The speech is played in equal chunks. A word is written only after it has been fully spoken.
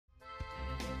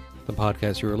The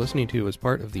podcast you are listening to is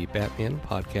part of the Batman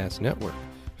Podcast Network.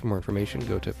 For more information,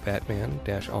 go to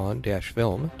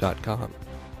batman-on-film.com.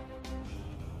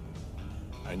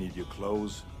 I need your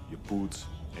clothes, your boots,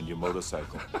 and your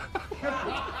motorcycle.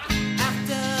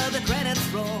 After the credits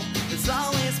roll, there's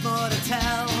always more to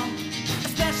tell.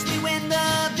 Especially when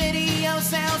the video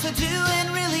sales are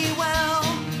doing really well.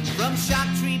 From Shock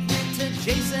Treatment to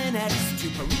Jason X to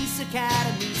Police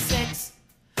Academy 6.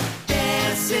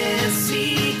 This is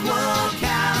Sequel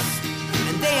Cast,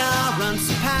 and they are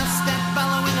unsurpassed at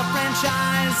following a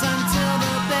franchise until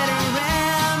the bitter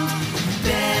end.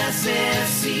 This is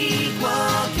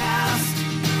Sequel Cast,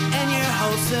 and your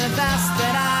hosts have asked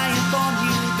that I inform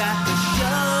you that the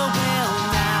show will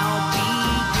now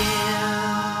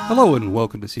begin. Hello and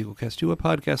welcome to Sequelcast 2, a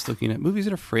podcast looking at movies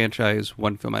in a franchise,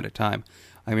 one film at a time.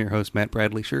 I'm your host, Matt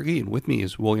Bradley Shergi, and with me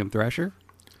is William Thrasher.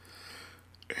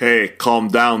 Hey, calm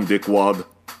down, dickwad.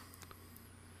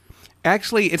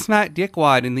 Actually, it's not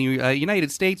dickwad. In the United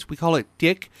States, we call it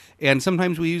dick, and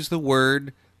sometimes we use the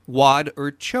word wad or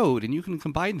chode, and you can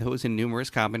combine those in numerous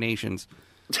combinations.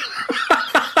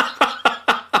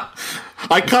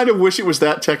 I kind of wish it was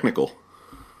that technical.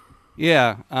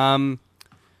 Yeah,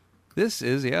 this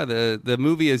is, the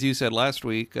movie, as you said last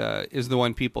week, is the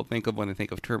one people think of when they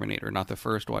think of Terminator, not the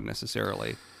first one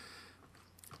necessarily.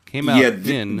 Came out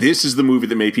this is the movie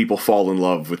that made people fall in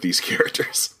love with these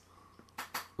characters.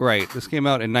 Right. This came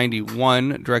out in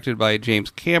 91, directed by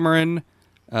James Cameron,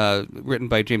 written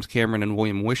by James Cameron and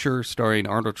William Wisher, starring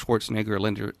Arnold Schwarzenegger,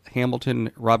 Linda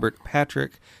Hamilton, Robert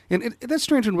Patrick. And that's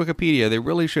strange in Wikipedia. They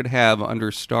really should have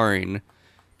under starring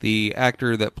the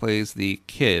actor that plays the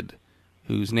kid,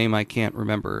 whose name I can't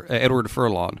remember, Edward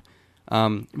Furlong.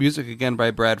 Music again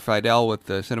by Brad Fiedel, with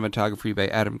the cinematography by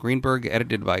Adam Greenberg,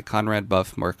 edited by Conrad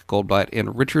Buff, Mark Goldblatt,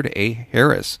 and Richard A.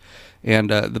 Harris. And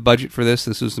the budget for this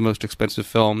was the most expensive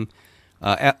film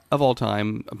of all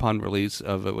time upon release,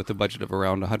 with a budget of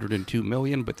around $102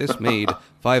 million, but this made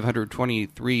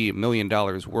 $523 million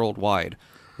worldwide,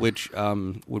 which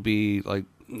would be like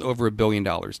over $1 billion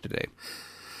today.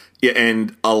 Yeah,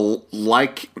 and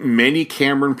like many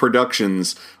Cameron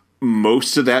productions,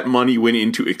 most of that money went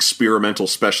into experimental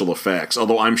special effects,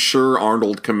 although I'm sure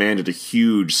Arnold commanded a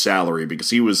huge salary because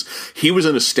he was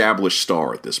an established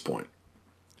star at this point.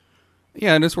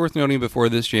 Yeah, and it's worth noting before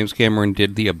this, James Cameron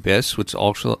did The Abyss, which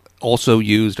also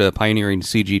used pioneering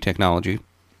CG technology.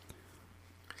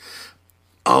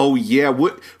 Oh, yeah.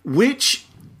 Which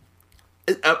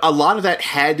a lot of that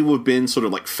had to have been sort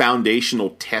of like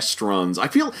foundational test runs. I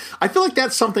feel like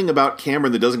that's something about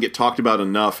Cameron that doesn't get talked about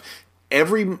enough.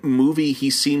 Every movie he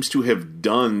seems to have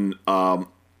done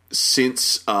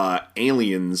since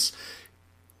Aliens,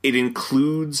 it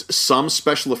includes some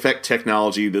special effect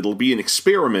technology that'll be an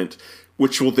experiment,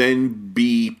 which will then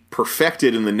be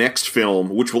perfected in the next film,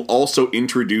 which will also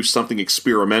introduce something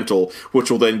experimental,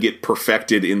 which will then get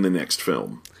perfected in the next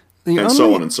film.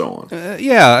 So on and so on.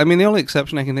 Yeah, I mean, the only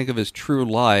exception I can think of is True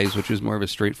Lies, which is more of a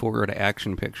straightforward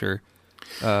action picture.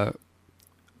 But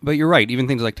you're right, even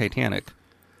things like Titanic.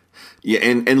 Yeah,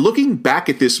 and looking back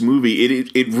at this movie,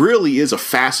 it really is a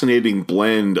fascinating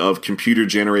blend of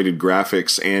computer-generated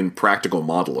graphics and practical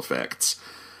model effects.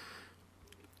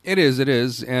 It is.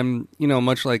 And,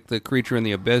 much like the Creature in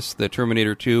the Abyss, the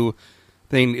Terminator 2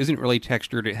 thing isn't really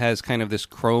textured. It has kind of this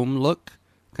chrome look,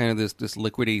 kind of this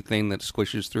liquidy thing that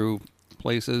squishes through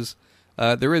places.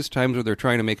 There is times where they're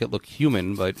trying to make it look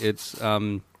human, but it's...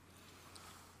 I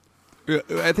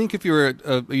think if you're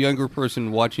a younger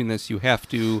person watching this, you have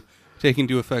to take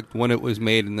into effect when it was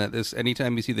made, and that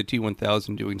anytime you see the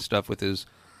T-1000 doing stuff with his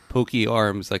pokey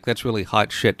arms, like that's really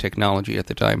hot shit technology at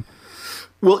the time.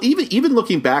 Well, even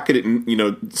looking back at it, and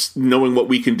knowing what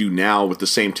we can do now with the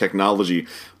same technology,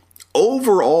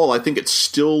 overall, I think it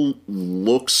still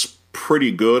looks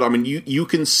pretty good. I mean, you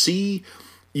can see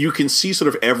sort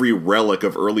of every relic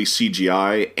of early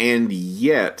CGI, and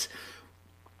yet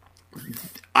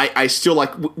I still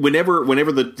like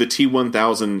whenever the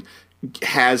T-1000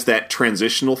 has that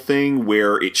transitional thing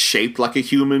where it's shaped like a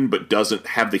human but doesn't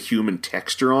have the human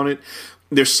texture on it.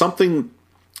 There's something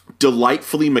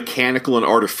delightfully mechanical and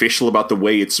artificial about the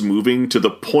way it's moving, to the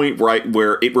point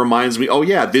where it reminds me, oh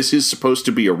yeah, this is supposed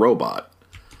to be a robot.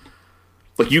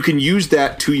 Like, you can use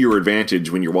that to your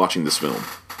advantage when you're watching this film.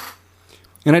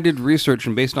 And I did research,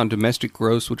 and based on domestic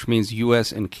gross, which means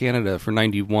U.S. and Canada, for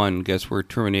 91, guess where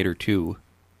Terminator 2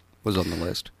 was on the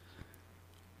list?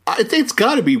 I think it's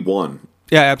got to be 1.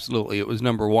 Yeah, absolutely. It was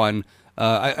number 1.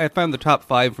 I found the top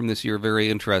 5 from this year very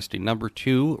interesting. Number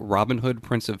 2, Robin Hood,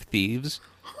 Prince of Thieves.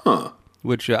 Huh.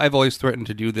 which I've always threatened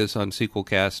to do this on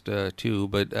Sequelcast too,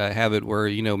 but have it where,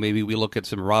 maybe we look at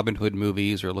some Robin Hood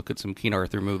movies or look at some King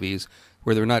Arthur movies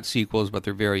where they're not sequels, but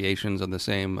they're variations on the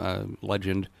same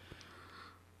legend.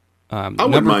 I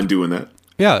wouldn't mind doing that.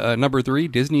 Yeah, number 3,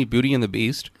 Disney Beauty and the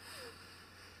Beast.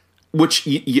 Which,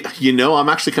 I'm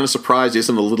actually kind of surprised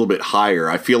isn't a little bit higher.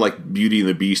 I feel like Beauty and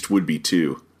the Beast would be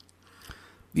too.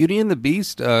 Beauty and the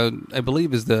Beast, I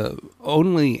believe, is the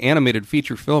only animated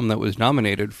feature film that was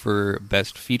nominated for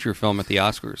Best Feature Film at the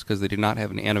Oscars, because they did not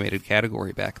have an animated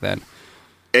category back then.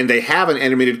 And they have an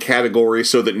animated category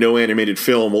so that no animated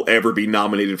film will ever be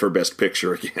nominated for Best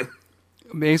Picture again.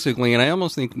 Basically, and I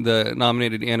almost think the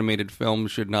nominated animated film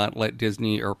should not let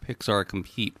Disney or Pixar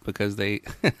compete, because they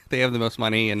they have the most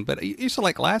money. But you saw,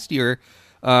 like, last year,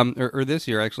 or this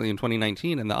year, actually, in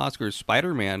 2019, in the Oscars,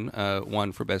 Spider-Man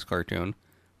won for Best Cartoon.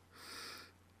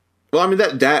 Well, I mean,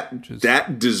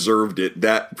 that deserved it.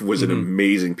 That was an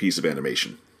amazing piece of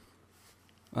animation.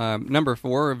 Number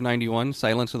 4 of 91,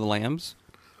 Silence of the Lambs.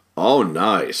 Oh,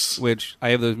 nice. Which, I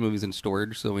have those movies in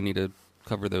storage, so we need to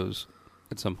cover those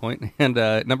at some point. And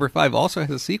number 5 also has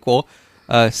a sequel,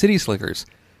 City Slickers.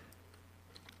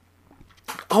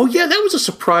 Oh, yeah, that was a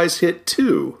surprise hit,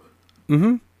 too.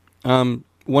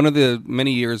 One of the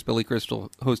many years Billy Crystal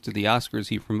hosted the Oscars,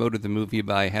 he promoted the movie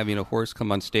by having a horse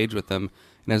come on stage with him.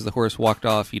 And as the horse walked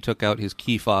off, he took out his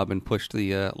key fob and pushed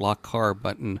the lock car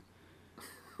button.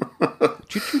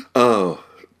 Oh,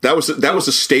 that was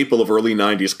a staple of early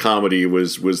 '90s comedy.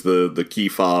 Was the key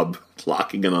fob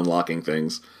locking and unlocking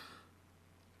things?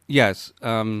 Yes,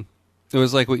 it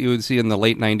was like what you would see in the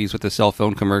late '90s with the cell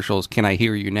phone commercials. Can I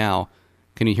hear you now?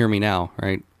 Can you hear me now?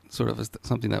 Right, sort of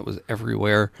something that was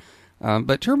everywhere.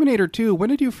 But Terminator 2, when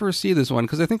did you first see this one?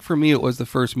 Because I think for me it was the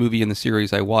first movie in the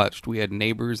series I watched. We had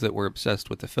neighbors that were obsessed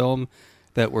with the film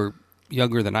that were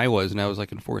younger than I was, and I was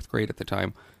like in 4th grade at the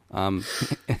time. Well,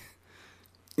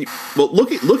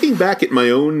 looking back at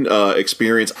my own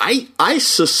experience, I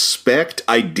suspect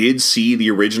I did see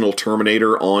the original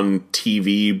Terminator on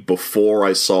TV before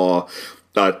I saw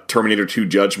Terminator 2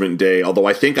 Judgment Day, although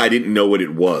I think I didn't know what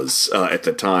it was at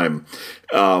the time.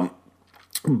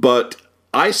 But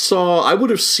I would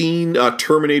have seen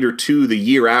Terminator 2 the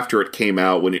year after it came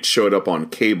out when it showed up on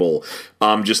cable.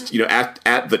 At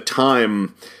the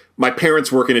time, my parents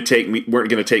weren't going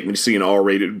to take me to see an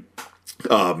R-rated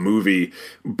movie,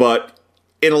 but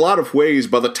in a lot of ways,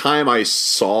 by the time I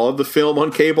saw the film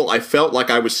on cable, I felt like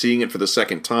I was seeing it for the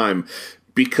second time,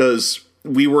 because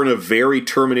we were in a very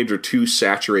Terminator 2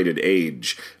 saturated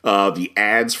age. The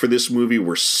ads for this movie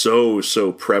were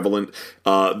so prevalent.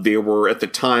 There were, at the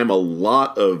time, a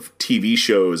lot of TV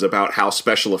shows about how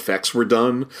special effects were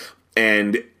done,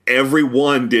 and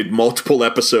everyone did multiple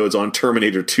episodes on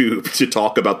Terminator 2 to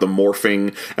talk about the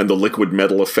morphing and the liquid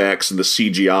metal effects and the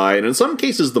CGI, and in some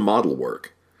cases, the model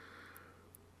work.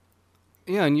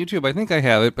 Yeah, on YouTube, I think I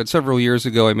have it, but several years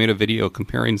ago I made a video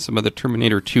comparing some of the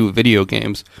Terminator 2 video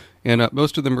games, and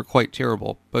most of them are quite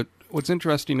terrible. But what's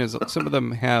interesting is some of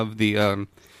them have the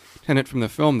tenet from the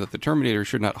film that the Terminator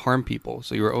should not harm people,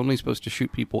 so you're only supposed to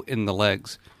shoot people in the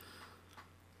legs.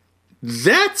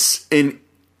 That's an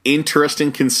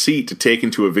interesting conceit to take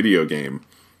into a video game.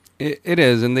 It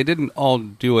is, and they didn't all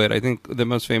do it. I think the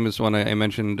most famous one I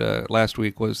mentioned last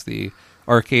week was the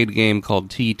arcade game called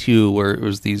T2, where it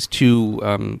was these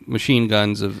 2 machine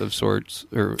guns of sorts,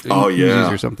 or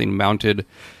Uzis or something mounted,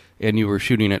 and you were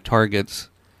shooting at targets,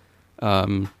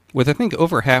 with I think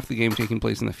over half the game taking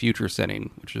place in the future setting,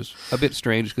 which is a bit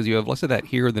strange because you have less of that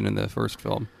here than in the first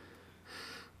film.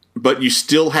 But you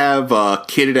still have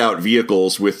kitted out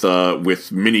vehicles with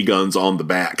miniguns on the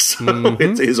back, so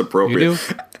it is appropriate.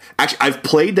 Actually, I've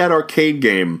played that arcade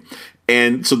game,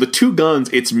 and so the 2 guns,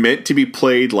 it's meant to be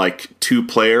played like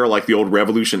 2-player, like the old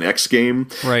Revolution X game.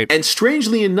 Right. And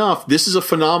strangely enough, this is a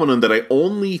phenomenon that I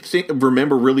only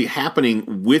remember really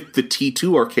happening with the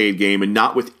T2 arcade game and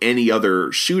not with any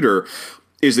other shooter,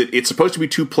 is that it's supposed to be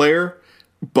 2-player,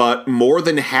 but more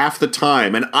than half the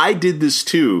time, and I did this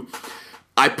too,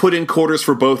 I put in quarters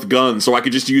for both guns so I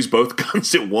could just use both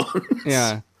guns at once.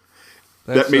 Yeah.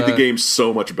 That made the game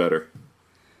so much better.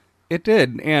 It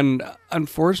did, and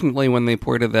unfortunately when they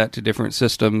ported that to different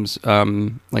systems,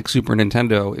 like Super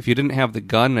Nintendo, if you didn't have the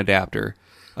gun adapter,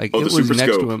 like it was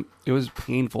next to him, it was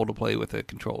painful to play with a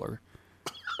controller.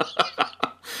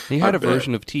 They had a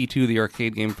version of T2, the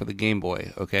arcade game, for the Game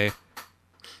Boy, okay?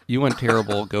 You went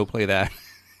terrible, go play that.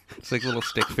 It's like little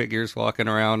stick figures walking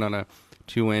around on a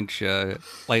 2-inch,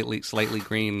 slightly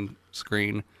green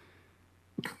screen.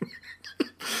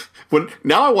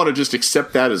 Now I want to just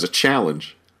accept that as a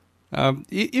challenge.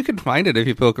 You can find it if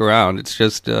you poke around. It's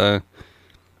just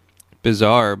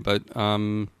bizarre. But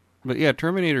yeah,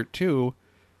 Terminator 2.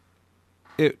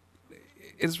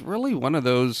 It's really one of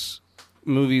those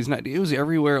movies. It was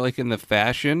everywhere, like in the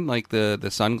fashion, like the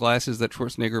sunglasses that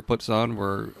Schwarzenegger puts on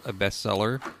were a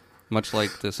bestseller, much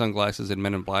like the sunglasses in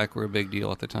Men in Black were a big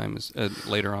deal at the time,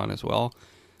 later on as well.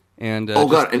 And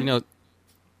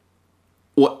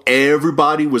well,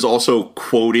 everybody was also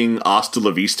quoting "Hasta la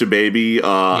vista, baby,"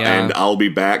 and "I'll be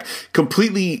back,"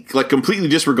 completely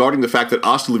disregarding the fact that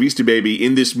 "Hasta la vista, baby"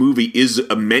 in this movie is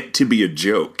meant to be a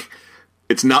joke.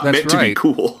 It's not meant to be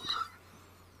cool.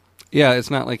 Yeah,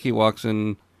 it's not like he walks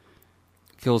and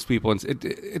kills people.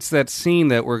 It's that scene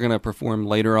that we're going to perform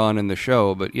later on in the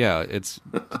show. But yeah, it's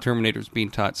the Terminator's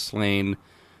being taught slain.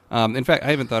 In fact, I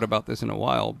haven't thought about this in a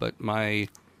while, but my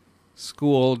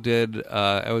school did.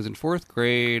 I was in 4th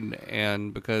grade,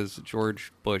 and because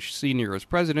George Bush Sr. was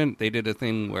president, they did a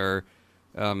thing where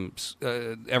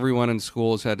everyone in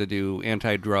schools had to do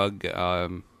anti-drug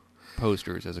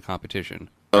posters as a competition.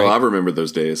 Right? Oh, I remember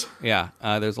those days. Yeah,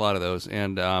 there's a lot of those,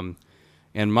 and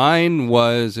mine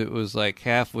was, it was like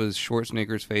half was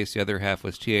Schwarzenegger's face, the other half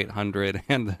was T-800,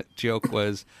 and the joke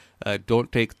was,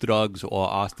 "Don't take drugs or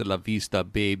hasta la vista,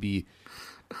 baby."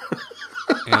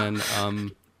 And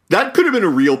that could have been a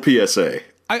real PSA.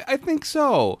 I think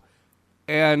so.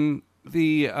 And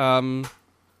the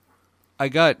I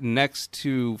got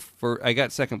I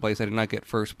got second place. I did not get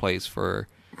first place for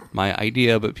my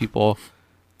idea, but people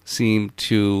seemed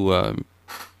to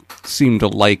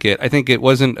like it. I think it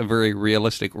wasn't a very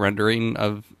realistic rendering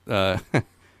of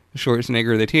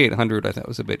Schwarzenegger. The T-800 I thought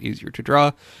was a bit easier to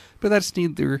draw, but that's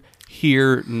neither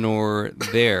here nor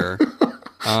there.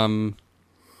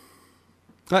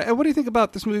 What do you think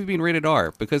about this movie being rated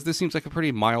R? Because this seems like a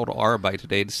pretty mild R by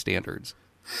today's standards.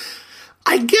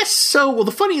 I guess so. Well,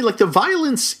 the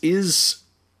violence is...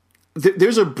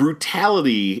 There's a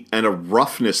brutality and a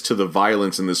roughness to the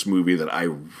violence in this movie that I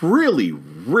really,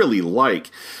 really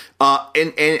like.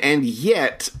 And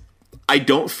yet, I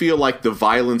don't feel like the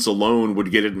violence alone would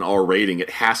get it an R rating. It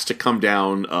has to come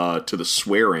down to the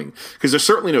swearing. Because there's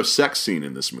certainly no sex scene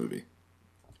in this movie.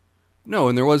 No,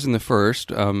 and there was in the first,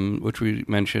 which we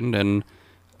mentioned, and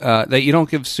that you don't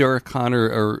give Sarah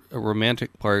Connor a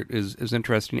romantic part is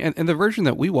interesting. And the version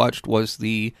that we watched was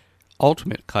the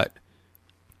ultimate cut.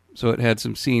 So it had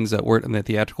some scenes that weren't in the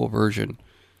theatrical version.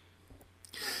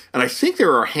 And I think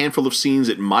there are a handful of scenes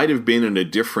that might have been in a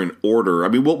different order. I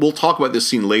mean, we'll talk about this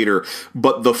scene later,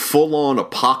 but the full-on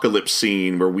apocalypse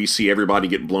scene where we see everybody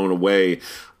get blown away,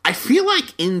 I feel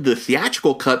like in the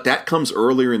theatrical cut, that comes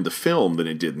earlier in the film than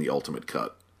it did in the ultimate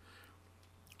cut.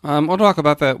 We'll talk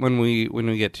about that when we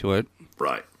get to it.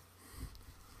 Right.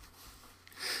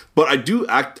 But I do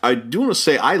want to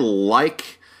say I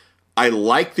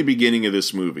like the beginning of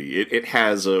this movie. It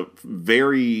has a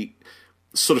very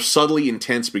sort of subtly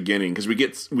intense beginning because we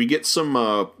get some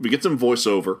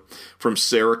voiceover from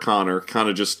Sarah Connor, kind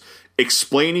of just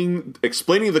explaining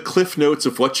the cliff notes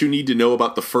of what you need to know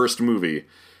about the first movie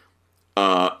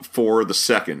for the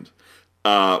second.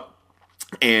 And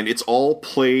it's all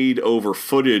played over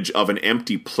footage of an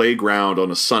empty playground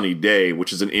on a sunny day,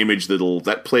 which is an image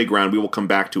that playground, we will come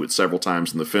back to it several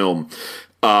times in the film.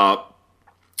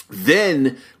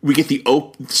 Then we get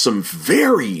some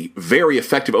very, very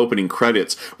effective opening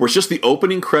credits, where it's just the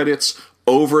opening credits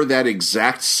over that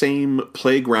exact same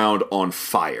playground on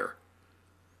fire.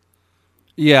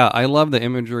 Yeah, I love the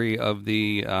imagery of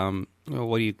the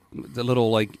the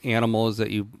little like animals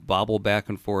that you bobble back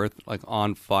and forth like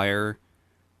on fire,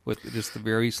 with just the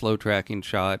very slow tracking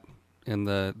shot and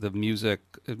the music,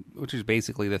 which is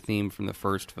basically the theme from the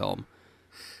first film.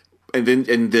 And then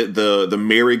the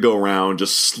merry-go-round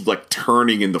just like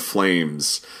turning in the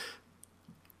flames.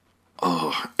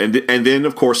 Oh, and then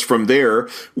of course from there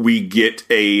we get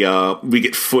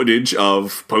footage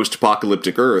of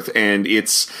post-apocalyptic Earth, and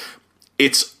it's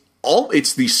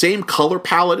the same color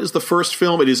palette as the first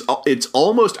film. It's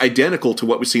almost identical to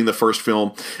what we see in the first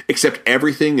film, except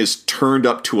everything is turned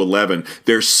up to 11.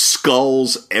 There's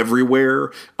skulls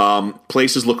everywhere.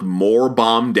 Places look more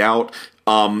bombed out.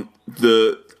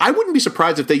 I wouldn't be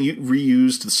surprised if they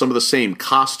reused some of the same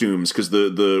costumes, because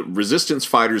the resistance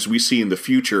fighters we see in the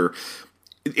future,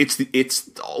 it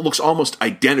looks almost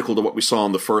identical to what we saw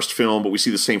in the first film, but we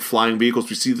see the same flying vehicles,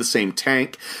 we see the same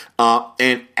tank,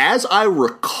 and as I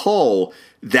recall,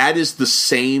 that is the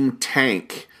same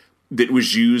tank that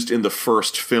was used in the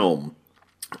first film.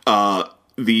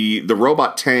 The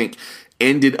robot tank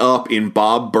ended up in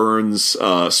Bob Burns'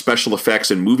 special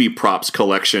effects and movie props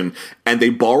collection, and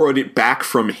they borrowed it back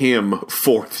from him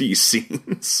for these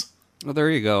scenes. Well,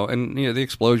 there you go. And the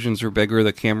explosions are bigger.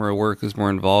 The camera work is more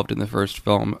involved in the first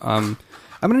film.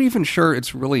 I'm not even sure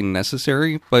it's really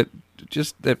necessary, but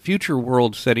just that future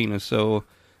world setting is so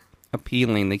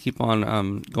appealing. They keep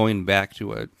on going back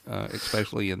to it,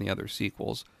 especially in the other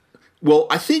sequels. Well,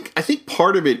 I think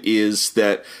part of it is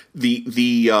that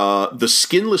the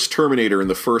skinless Terminator in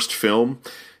the first film,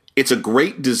 it's a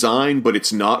great design, but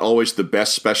it's not always the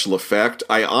best special effect.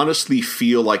 I honestly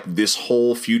feel like this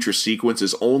whole future sequence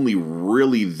is only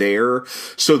really there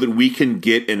so that we can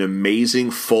get an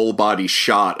amazing full body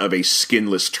shot of a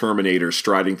skinless Terminator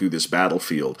striding through this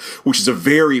battlefield, which is a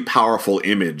very powerful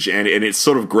image. And it's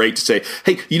sort of great to say,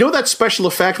 hey, you know that special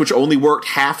effect which only worked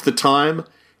half the time?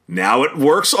 Now it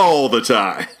works all the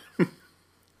time.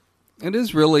 It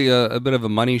is really a bit of a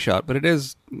money shot, but it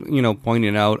is,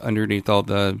 pointing out underneath all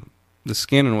the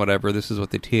skin and whatever, this is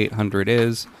what the T-800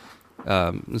 is.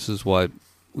 This is what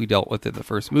we dealt with in the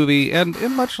first movie. And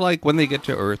much like when they get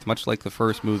to Earth, much like the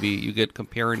first movie, you get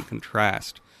compare and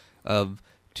contrast of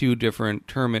two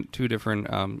different,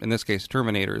 in this case,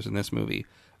 Terminators in this movie,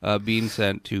 being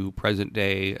sent to present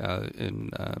day in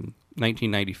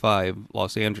 1995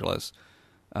 Los Angeles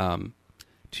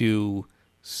to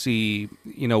see,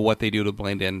 what they do to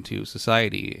blend into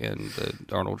society. And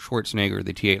Arnold Schwarzenegger,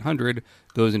 the T-800,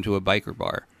 goes into a biker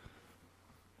bar.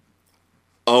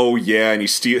 Oh yeah, and he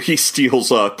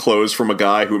steals clothes from a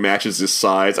guy who matches his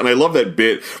size. And I love that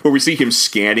bit where we see him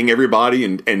scanning everybody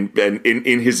and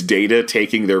in his data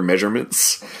taking their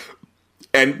measurements.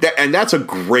 And that's a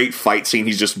great fight scene.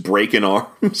 He's just breaking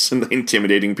arms and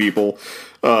intimidating people.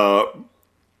 And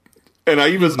I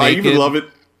even love it.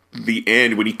 The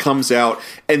end when he comes out,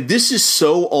 and this is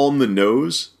so on the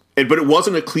nose, but it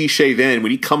wasn't a cliche then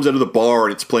when he comes out of the bar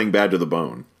and it's playing Bad to the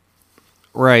Bone.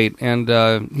 Right, and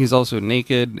he's also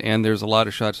naked, and there's a lot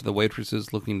of shots of the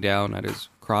waitresses looking down at his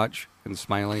crotch and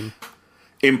smiling,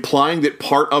 implying that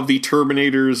part of the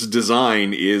Terminator's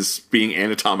design is being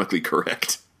anatomically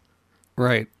correct.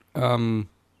 Right. But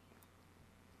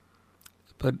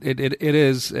it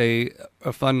is a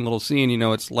fun little scene.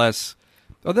 It's less.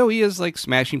 Although he is like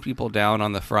smashing people down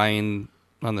on the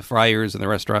fryers in the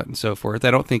restaurant and so forth, I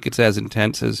don't think it's as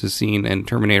intense as his scene in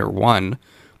Terminator 1,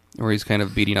 where he's kind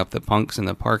of beating up the punks in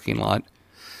the parking lot.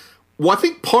 Well, I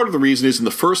think part of the reason is in the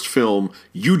first film,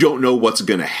 you don't know what's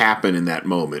going to happen in that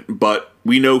moment, but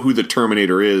we know who the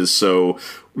Terminator is, so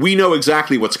we know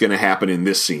exactly what's going to happen in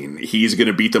this scene. He's going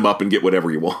to beat them up and get whatever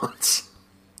he wants.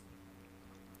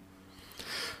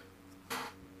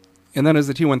 And then as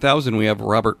the T-1000, we have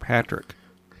Robert Patrick.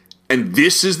 And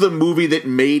this is the movie that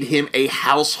made him a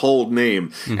household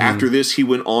name. Mm-hmm. After this, he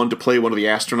went on to play one of the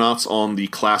astronauts on the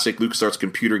classic LucasArts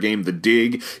computer game, The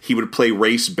Dig. He would play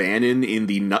Race Bannon in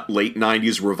the late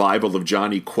 90s revival of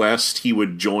Johnny Quest. He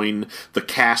would join the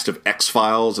cast of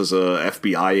X-Files as a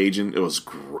FBI agent. It was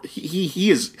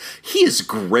he is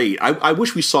great. I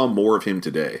wish we saw more of him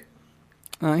today.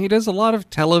 He does a lot of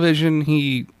television.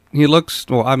 He looks,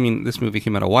 well, I mean, this movie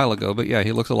came out a while ago, but yeah,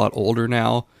 he looks a lot older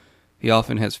now. He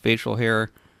often has facial hair.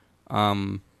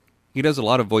 He does a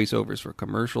lot of voiceovers for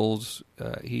commercials.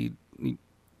 He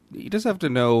does have to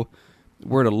know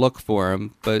where to look for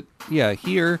him. But yeah,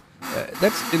 here,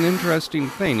 that's an interesting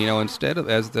thing. Instead of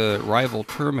as the rival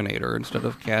Terminator, instead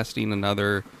of casting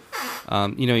another,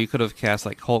 you could have cast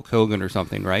like Hulk Hogan or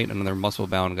something, right? Another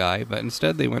muscle-bound guy. But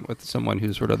instead they went with someone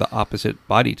who's sort of the opposite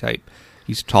body type.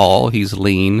 He's tall, he's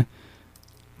lean,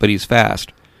 but he's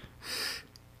fast.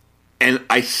 And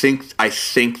I think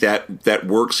that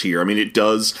works here. I mean, it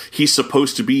does. He's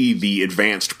supposed to be the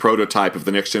advanced prototype of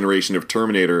the next generation of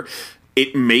Terminator.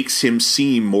 It makes him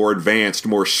seem more advanced,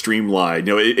 more streamlined.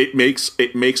 It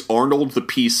makes Arnold the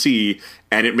PC,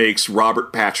 and it makes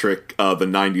Robert Patrick the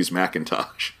 90s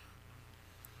Macintosh.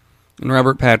 And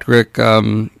Robert Patrick,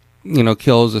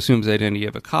 assumes the identity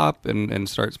of a cop and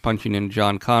starts punching in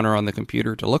John Connor on the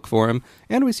computer to look for him.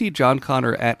 And we see John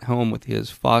Connor at home with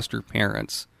his foster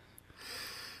parents.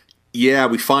 Yeah,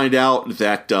 we find out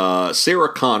that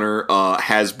Sarah Connor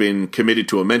has been committed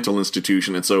to a mental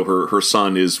institution, and so her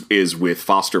son is with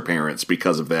foster parents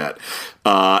because of that.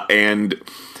 And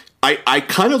I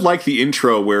kind of like the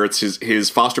intro where it's his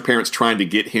foster parents trying to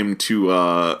get him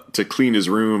to clean his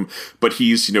room, but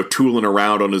he's tooling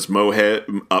around on his moped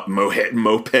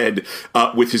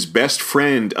with his best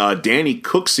friend Danny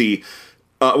Cooksey.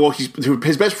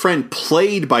 His best friend,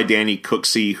 played by Danny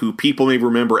Cooksey, who people may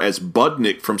remember as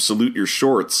Budnick from Salute Your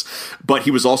Shorts, but he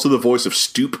was also the voice of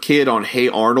Stoop Kid on Hey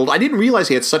Arnold. I didn't realize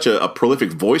he had such a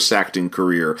prolific voice acting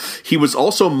career. He was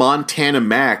also Montana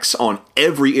Max on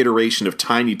every iteration of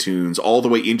Tiny Toons, all the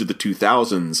way into the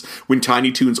 2000s, when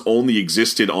Tiny Toons only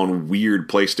existed on weird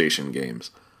PlayStation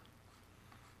games.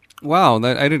 Wow,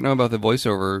 I didn't know about the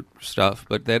voiceover stuff,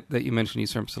 but that you mentioned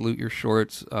he's from Salute Your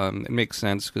Shorts, it makes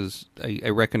sense because I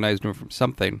recognized him from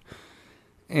something.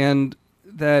 And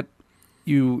that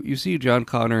you see John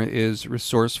Connor is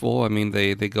resourceful. I mean,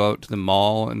 they go out to the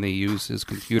mall and they use his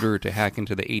computer to hack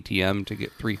into the ATM to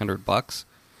get $300,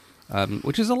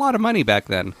 which is a lot of money back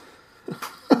then.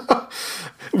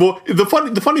 Well, the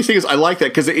funny thing is, I like that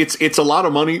because it's a lot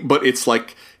of money, but it's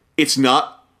like it's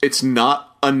not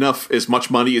enough as much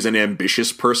money as an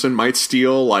ambitious person might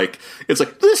steal. Like it's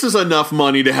like this is enough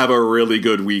money to have a really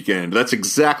good weekend. That's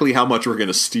exactly how much we're going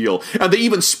to steal, and they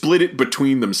even split it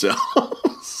between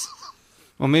themselves.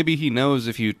 Well, maybe he knows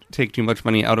if you take too much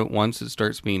money out at once, it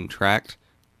starts being tracked.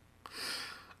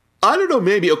 I don't know.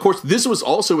 Maybe. Of course, this was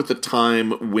also at the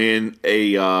time when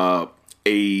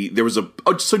there was a.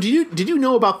 Oh, so did you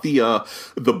know about the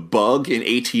bug in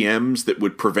ATMs that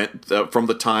would prevent from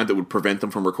the time that would prevent them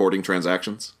from recording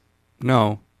transactions?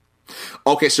 No.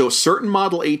 Okay, so certain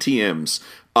model ATMs,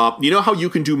 you know how you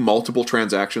can do multiple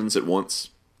transactions at once?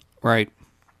 Right.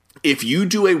 If you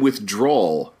do a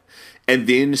withdrawal and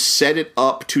then set it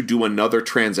up to do another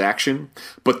transaction,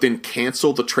 but then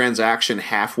cancel the transaction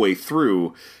halfway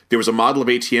through, there was a model of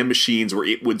ATM machines where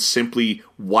it would simply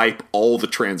wipe all the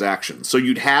transactions. So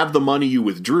you'd have the money you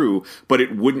withdrew, but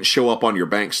it wouldn't show up on your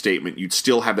bank statement. You'd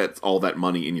still have all that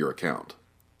money in your account.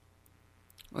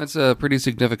 That's a pretty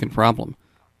significant problem.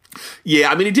 Yeah,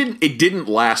 I mean it didn't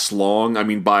last long. I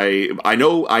mean I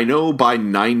know by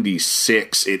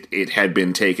 96 it had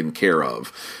been taken care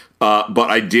of. But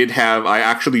I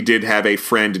actually did have a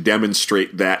friend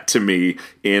demonstrate that to me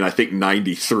in, I think,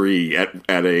 93 at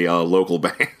a local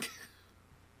bank.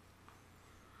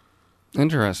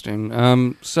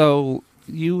 Interesting. So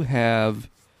you have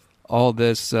all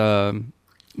this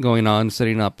going on,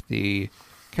 setting up the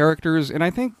characters, and I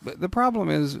think the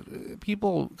problem is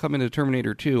people come into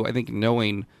Terminator 2, I think,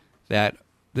 knowing that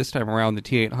this time around the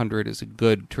T-800 is a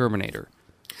good Terminator.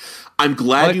 I'm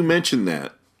glad you mentioned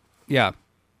that. Yeah.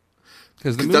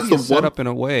 Because the movie is set up in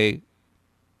a way...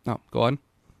 No, go on.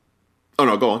 Oh,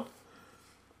 no, go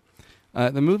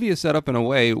on. The movie is set up in a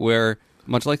way where,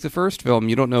 much like the first film,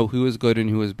 you don't know who is good and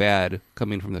who is bad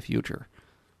coming from the future.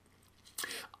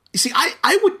 You see,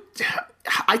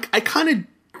 I kind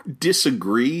of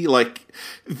disagree. Like,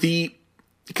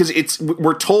 because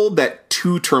we're told that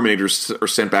two Terminators are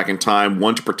sent back in time,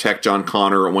 one to protect John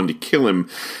Connor and one to kill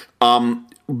him.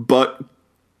 But...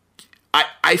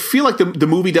 I feel like the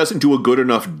movie doesn't do a good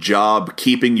enough job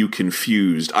keeping you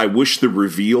confused. I wish the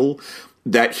reveal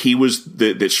that that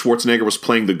Schwarzenegger was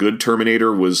playing the good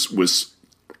Terminator was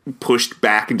pushed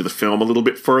back into the film a little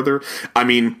bit further. I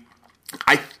mean,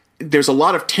 there's a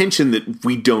lot of tension that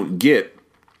we don't get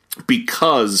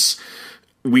because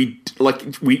we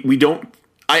don't.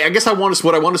 I guess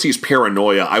what I want to see is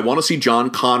paranoia. I want to see John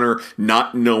Connor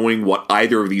not knowing what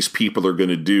either of these people are going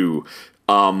to do.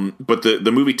 But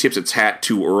the movie tips its hat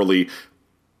too early.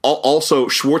 Also,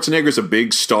 Schwarzenegger's a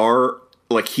big star.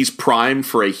 Like, he's primed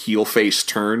for a heel face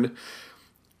turn.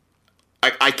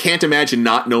 I can't imagine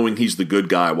not knowing he's the good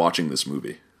guy watching this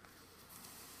movie.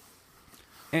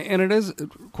 And it is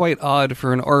quite odd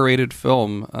for an R-rated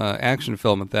film, action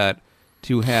film at that,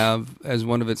 to have as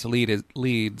one of its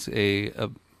leads a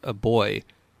boy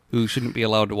who shouldn't be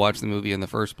allowed to watch the movie in the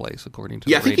first place, according to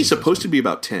the I think he's supposed system. to be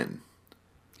about 10.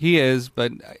 He is,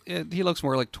 but he looks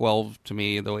more like 12 to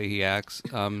me, the way he acts.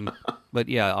 But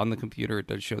yeah, on the computer it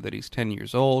does show that he's 10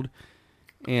 years old.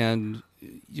 And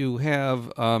you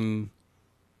have...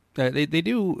 they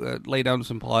do lay down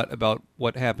some plot about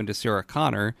what happened to Sarah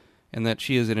Connor, and that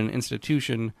she is in an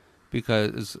institution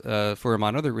because, for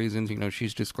among other reasons,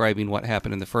 she's describing what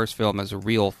happened in the first film as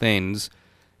real things.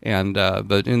 And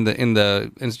but in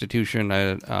the institution...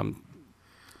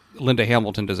 Linda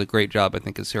Hamilton does a great job, I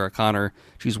think, as Sarah Connor.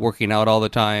 She's working out all the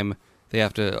time. They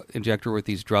have to inject her with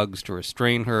these drugs to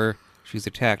restrain her. She's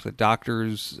attacked the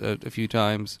doctors a few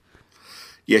times.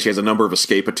 Yeah, she has a number of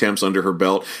escape attempts under her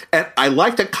belt. And I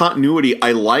like that continuity.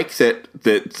 I like that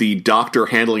the doctor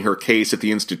handling her case at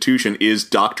the institution is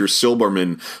Dr.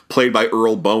 Silberman, played by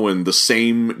Earl Bowen, the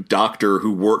same doctor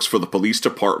who works for the police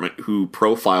department who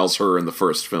profiles her in the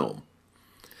first film.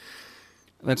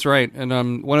 That's right.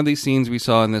 And one of these scenes we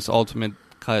saw in this Ultimate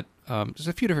Cut, there's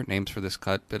a few different names for this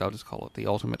cut, but I'll just call it the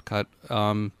Ultimate Cut.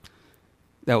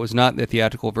 That was not the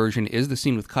theatrical version, is the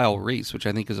scene with Kyle Reese, which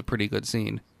I think is a pretty good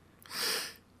scene.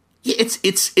 Yeah,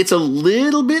 it's a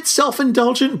little bit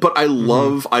self-indulgent, but I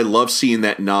love seeing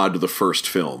that nod to the first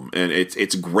film, and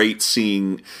it's great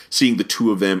seeing the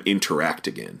two of them interact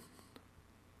again.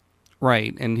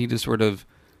 Right, and he just sort of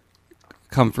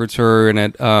comforts her,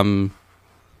 and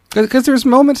Because there's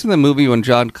moments in the movie when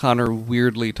John Connor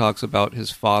weirdly talks about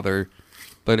his father,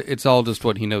 but it's all just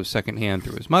what he knows secondhand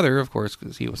through his mother, of course,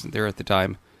 because he wasn't there at the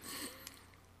time.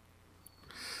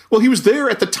 Well, he was there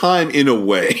at the time in a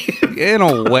way. In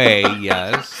a way,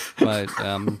 yes, but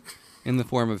in the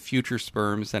form of future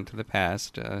sperm sent to the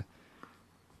past.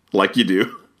 Like you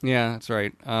do. Yeah, that's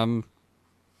right.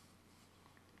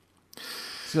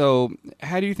 So,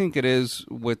 how do you think it is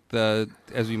with the,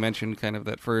 as we mentioned, kind of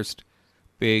that first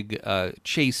big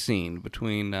chase scene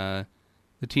between the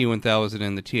T-1000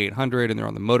 and the T-800, and they're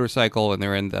on the motorcycle and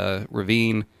they're in the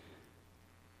ravine?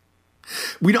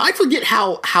 I forget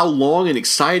how long and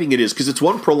exciting it is, because it's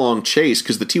one prolonged chase,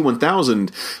 because the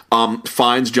T-1000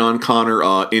 finds John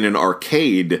Connor in an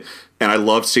arcade, and I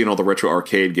love seeing all the retro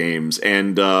arcade games,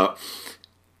 and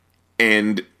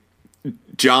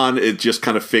John, it just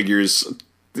kind of figures,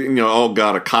 oh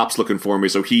god, a cop's looking for me,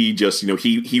 so he just,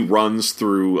 he runs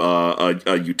through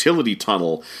a utility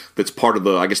tunnel that's part of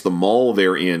the mall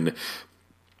they're in.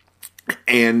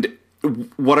 And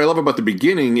what I love about the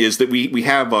beginning is that we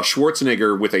have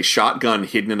Schwarzenegger with a shotgun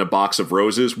hidden in a box of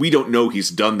roses. We don't know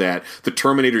he's done that. The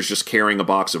Terminator's just carrying a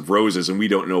box of roses, and we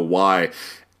don't know why.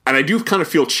 And I do kind of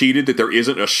feel cheated that there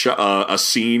isn't a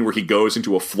scene where he goes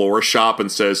into a florist shop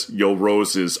and says, "Yo,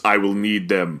 roses, I will need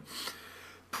them."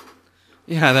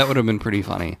 Yeah, that would have been pretty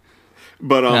funny.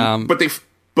 But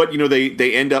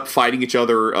they end up fighting each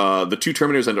other. The two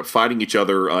Terminators end up fighting each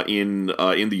other in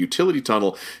the utility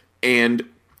tunnel, and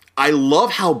I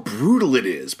love how brutal it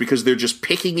is, because they're just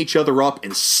picking each other up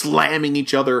and slamming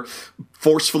each other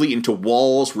forcefully into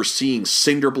walls. We're seeing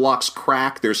cinder blocks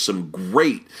crack. There's some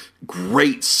great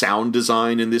sound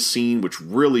design in this scene, which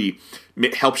really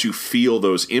helps you feel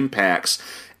those impacts.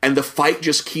 And the fight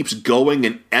just keeps going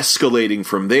and escalating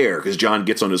from there, because John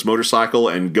gets on his motorcycle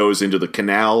and goes into the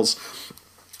canals.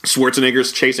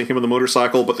 Schwarzenegger's chasing him on the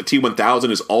motorcycle, but the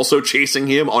T-1000 is also chasing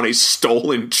him on a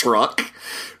stolen truck.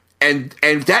 And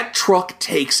that truck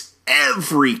takes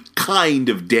every kind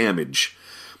of damage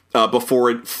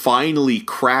before it finally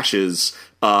crashes,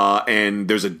 and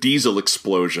there's a diesel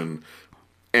explosion,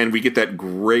 and we get that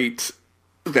great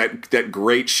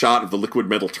shot of the liquid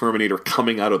metal Terminator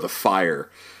coming out of the fire.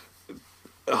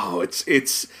 Oh,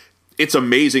 it's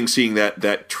amazing seeing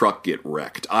that truck get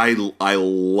wrecked. I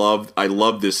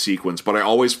love this sequence, but I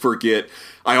always forget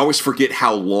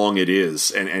how long it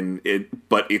is,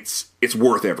 but it's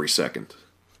worth every second.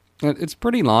 It's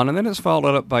pretty long, and then it's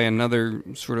followed up by another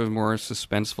sort of more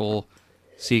suspenseful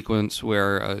sequence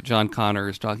where John Connor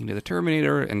is talking to the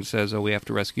Terminator and says, "Oh, we have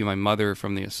to rescue my mother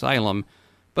from the asylum."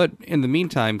 But in the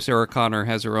meantime, Sarah Connor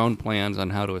has her own plans on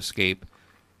how to escape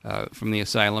from the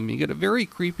asylum. You get a very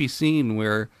creepy scene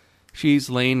where she's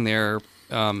laying there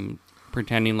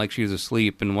pretending like she's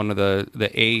asleep, and one of the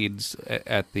aides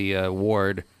at the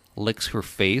ward licks her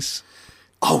face.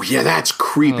 Oh, yeah, that's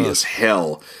creepy as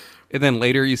hell. And then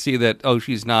later you see that,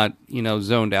 she's not,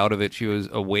 zoned out of it. She was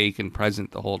awake and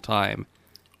present the whole time.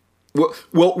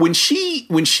 Well, when she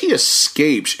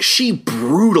escapes, she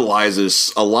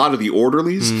brutalizes a lot of the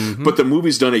orderlies, but the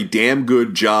movie's done a damn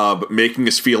good job making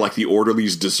us feel like the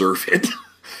orderlies deserve it.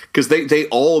 Because they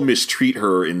all mistreat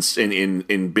her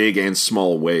in big and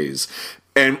small ways.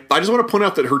 And I just want to point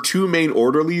out that her two main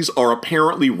orderlies are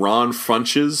apparently Ron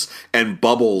Funches and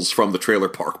Bubbles from the Trailer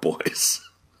Park Boys.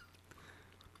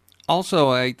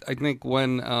 Also, I think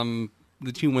when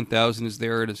the T-1000 is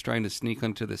there and is trying to sneak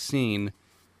onto the scene,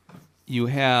 you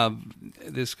have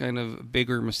this kind of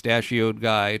bigger mustachioed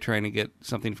guy trying to get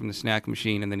something from the snack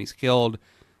machine, and then he's killed.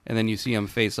 And then you see him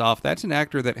face off. That's an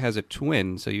actor that has a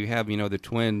twin. So you have, the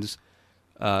twins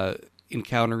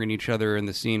encountering each other in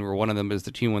the scene where one of them is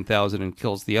the T-1000 and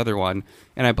kills the other one.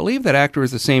 And I believe that actor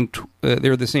is the same.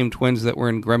 They're the same twins that were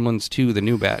in Gremlins 2, the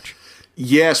new batch.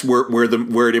 Yes, where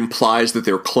it implies that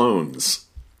they're clones.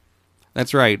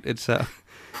 That's right. It's I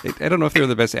don't know if they're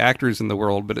the best actors in the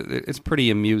world, but it's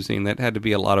pretty amusing. That had to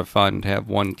be a lot of fun to have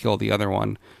one kill the other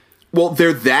one. Well,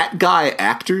 they're that guy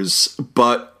actors,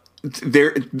 but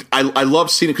I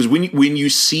love seeing it, because when you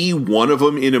see one of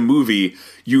them in a movie,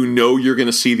 you're going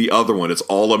to see the other one. It's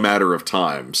all a matter of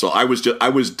time. So I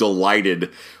was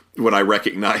delighted when I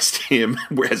recognized him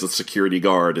as a security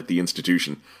guard at the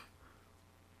institution.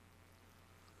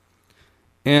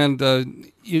 And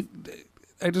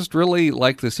I just really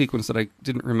like the sequence that I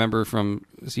didn't remember from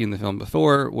seeing the film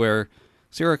before, where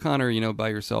Sarah Connor,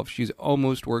 by herself, she's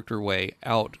almost worked her way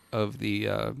out of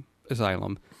the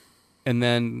asylum. And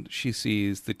then she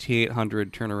sees the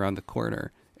T-800 turn around the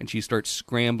corner, and she starts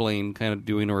scrambling, kind of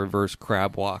doing a reverse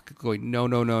crab walk, going, no,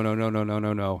 no, no, no, no, no, no,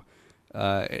 no, no.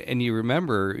 And you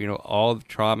remember, all the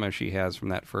trauma she has from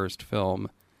that first film.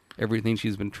 everything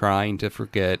she's been trying to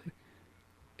forget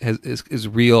is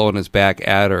real and is back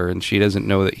at her, and she doesn't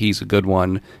know that he's a good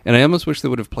one. And I almost wish they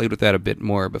would have played with that a bit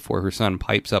more before her son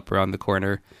pipes up around the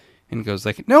corner and goes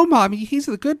like, "No, Mommy, he's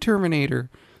the good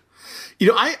Terminator." You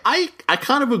know, I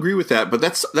kind of agree with that, but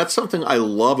that's something I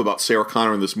love about Sarah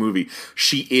Connor in this movie.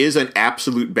 She is an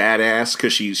absolute badass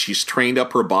because she's trained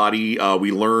up her body.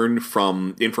 We learn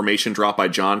from information dropped by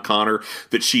John Connor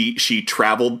that she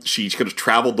could have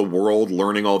traveled the world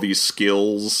learning all these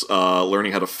skills,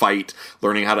 learning how to fight,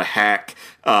 learning how to hack,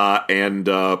 and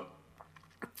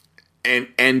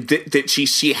that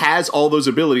she has all those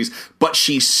abilities, but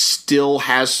she's still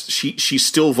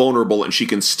vulnerable and she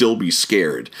can still be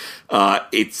scared.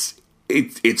 It's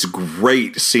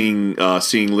great seeing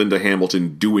Linda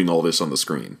Hamilton doing all this on the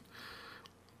screen.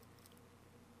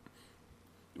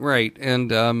 Right,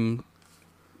 and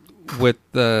with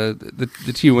the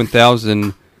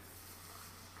T-1000,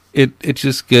 it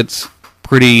just gets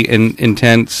pretty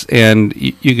intense, and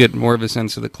you get more of a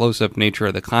sense of the close-up nature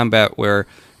of the combat, where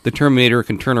the Terminator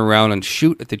can turn around and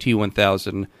shoot at the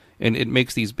T-1000, and it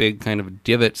makes these big kind of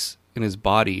divots in his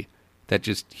body that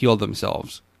just heal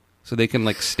themselves. So they can,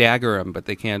 like, stagger him, but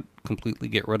they can't completely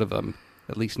get rid of him,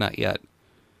 at least not yet.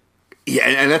 Yeah,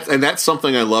 and that's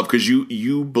something I love, because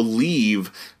you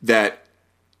believe that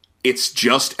it's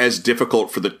just as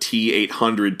difficult for the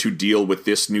T-800 to deal with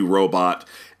this new robot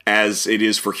as it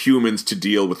is for humans to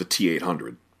deal with the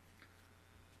T-800.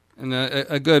 And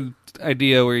a good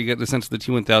idea where you get the sense of the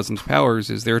T-1000's powers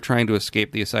is they're trying to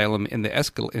escape the asylum in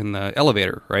the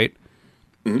elevator, right?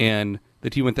 Mm-hmm. And the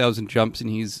T-1000 jumps, and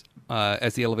he's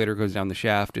as the elevator goes down the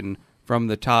shaft, and from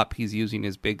the top he's using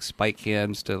his big spike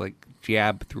hands to like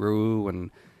jab through, and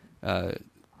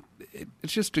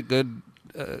it's just a good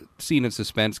scene of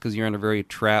suspense because you're in a very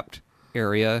trapped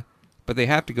area, but they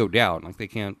have to go down. Like, they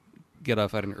can't get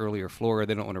off at an earlier floor.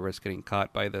 They don't want to risk getting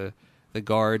caught by the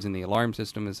guards, and the alarm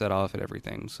system is set off and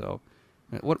everything. So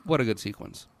what a good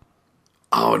sequence.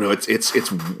 Oh no,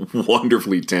 it's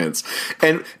wonderfully tense.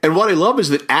 And what I love is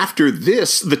that after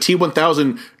this, the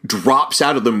T-1000 drops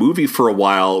out of the movie for a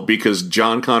while because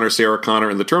John Connor, Sarah Connor,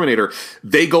 and the Terminator,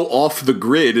 they go off the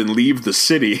grid and leave the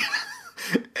city.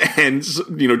 And,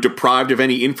 you know, deprived of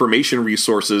any information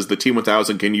resources the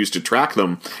T-1000 can use to track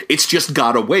them, it's just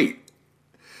gotta wait.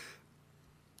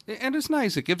 And it's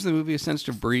nice. It gives the movie a sense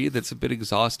to breathe. It's a bit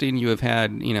exhausting. You have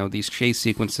had, you know, these chase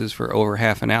sequences for over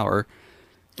half an hour,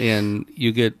 and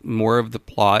you get more of the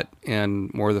plot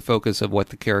and more of the focus of what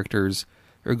the characters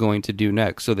are going to do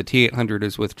next. So the T-800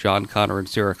 is with John Connor and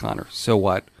Sarah Connor. So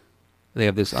what? They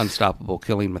have this unstoppable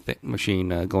killing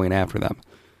machine going after them.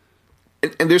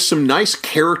 And there's some nice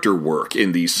character work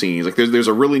in these scenes. Like there's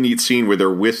a really neat scene where they're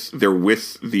with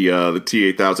the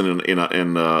T-8000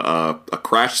 in a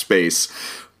crash space,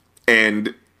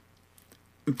 and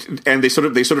they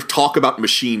sort of talk about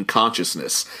machine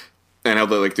consciousness, and how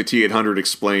the T-800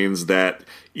 explains that,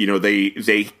 you know,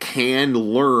 they can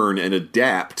learn and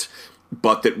adapt,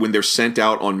 but that when they're sent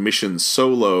out on missions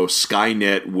solo,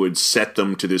 Skynet would set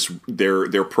them to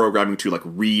their programming to like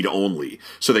read only,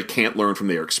 so they can't learn from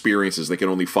their experiences. They can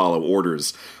only follow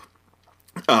orders.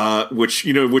 Which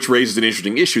raises an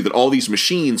interesting issue that all these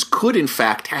machines could in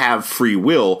fact have free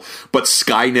will, but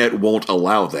Skynet won't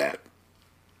allow that.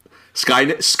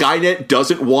 Skynet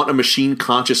doesn't want a machine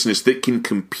consciousness that can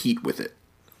compete with it.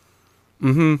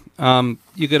 Mm-hmm.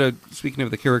 You get speaking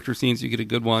of the character scenes, you get a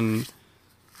good one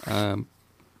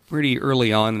pretty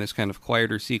early on in this kind of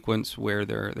quieter sequence where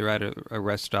they're at a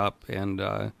rest stop, and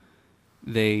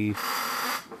they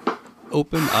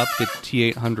open up the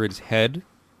T-800's head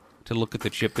to look at the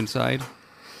chip inside,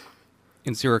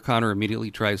 and Sarah Connor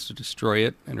immediately tries to destroy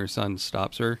it, and her son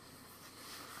stops her.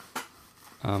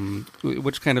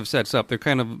 Which kind of sets up, they're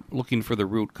kind of looking for the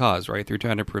root cause, right? They're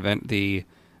trying to prevent the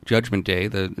Judgment Day,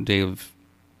 the day of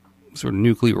sort of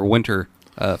nuclear winter,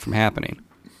 from happening.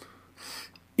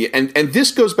 Yeah, and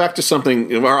this goes back to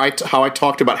something where how I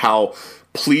talked about how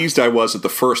pleased I was at the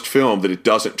first film that it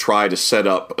doesn't try to set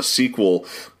up a sequel,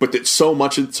 but that so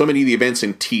many of the events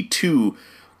in T2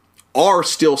 are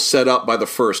still set up by the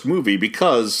first movie,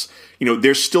 because, you know,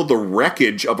 there's still the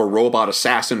wreckage of a robot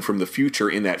assassin from the future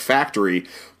in that factory,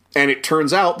 and it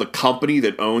turns out the company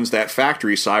that owns that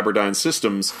factory, Cyberdyne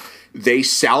Systems, they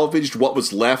salvaged what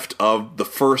was left of the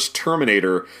first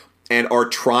Terminator and are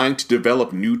trying to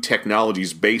develop new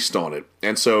technologies based on it.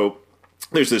 And so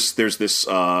there's this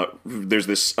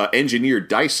engineer,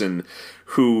 Dyson,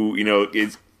 who, you know,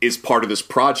 is part of this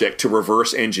project to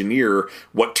reverse engineer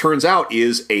what turns out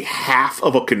is a half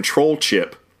of a control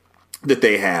chip that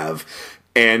they have,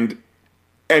 and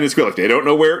it's good. Like, they don't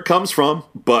know where it comes from,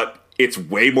 but it's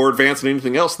way more advanced than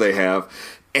anything else they have,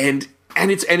 and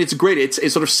it's great. It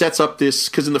sort of sets up this,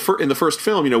 because in the first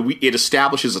film, it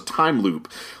establishes a time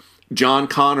loop. John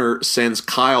Connor sends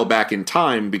Kyle back in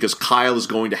time because Kyle is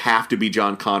going to have to be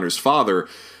John Connor's father.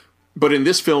 But in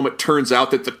this film, it turns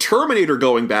out that the Terminator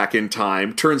going back in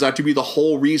time turns out to be the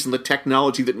whole reason the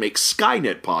technology that makes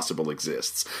Skynet possible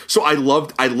exists. So I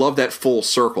love that full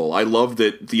circle. I love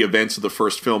that the events of the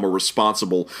first film are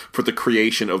responsible for the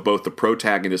creation of both the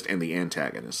protagonist and the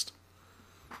antagonist.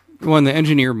 Well, the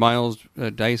engineer Miles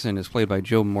Dyson is played by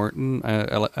Joe Morton.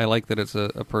 I like that it's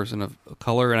a person of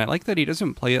color, and I like that he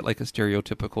doesn't play it like a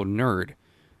stereotypical nerd,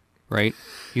 right?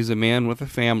 He's a man with a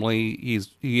family.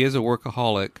 He is a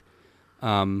workaholic.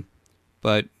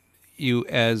 But you,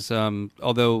 as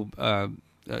although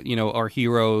our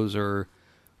heroes are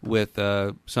with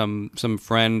some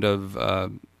friend of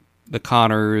the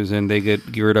Connors, and they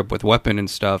get geared up with weapon and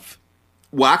stuff.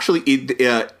 Well, actually,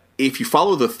 if you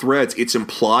follow the threads, it's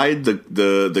implied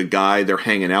the guy they're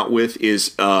hanging out with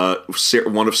is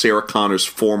one of Sarah Connor's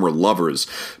former lovers,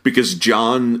 because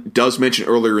John does mention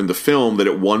earlier in the film that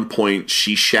at one point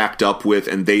she shacked up with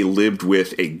and they lived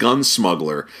with a gun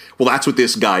smuggler. Well, that's what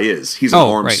this guy is. He's an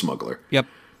arms smuggler. Yep.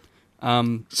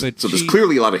 So there's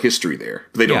clearly a lot of history there.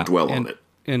 They don't dwell on it.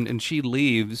 And she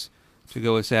leaves to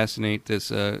go assassinate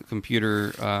this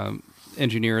computer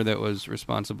engineer that was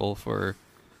responsible for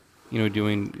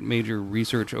doing major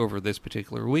research over this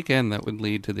particular weekend that would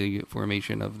lead to the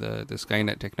formation of the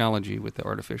Skynet technology with the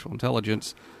artificial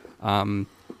intelligence. But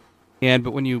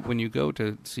when you go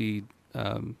to see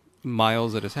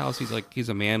Miles at his house, he's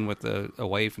a man with a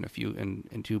wife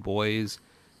and two boys.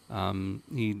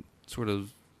 He sort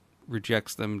of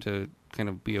rejects them to kind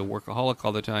of be a workaholic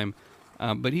all the time.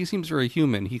 But he seems very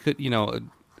human. He could,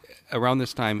 around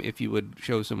this time, if you would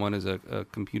show someone as a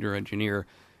computer engineer,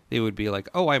 they would be like,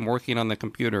 "Oh, I'm working on the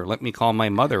computer. Let me call my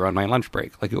mother on my lunch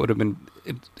break." Like, it would have been.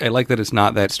 I like that it's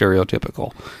not that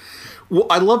stereotypical. Well,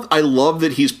 I love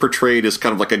that he's portrayed as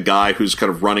kind of like a guy who's kind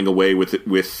of running away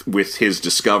with his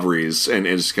discoveries and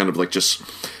is kind of like just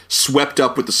swept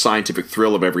up with the scientific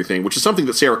thrill of everything, which is something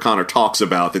that Sarah Connor talks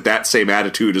about. That same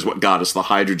attitude is what got us the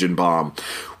hydrogen bomb,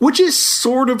 which is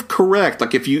sort of correct.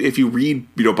 Like if you read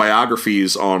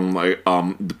biographies on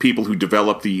the people who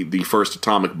developed the first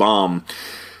atomic bomb.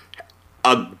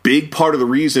 A big part of the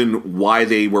reason why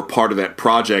they were part of that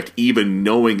project, even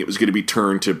knowing it was going to be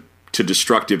turned to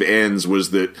destructive ends,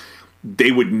 was that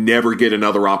they would never get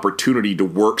another opportunity to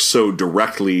work so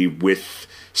directly with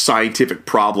scientific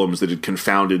problems that had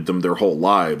confounded them their whole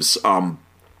lives.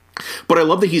 But I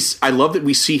love that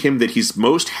we see him that he's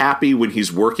most happy when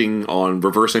he's working on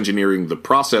reverse engineering the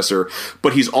processor,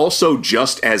 but he's also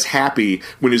just as happy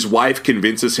when his wife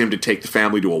convinces him to take the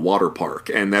family to a water park,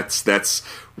 and that's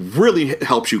really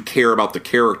helps you care about the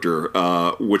character,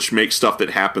 which makes stuff that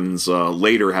happens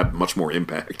later have much more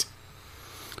impact.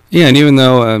 Yeah, and even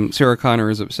though Sarah Connor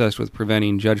is obsessed with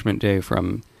preventing Judgment Day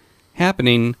from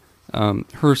happening,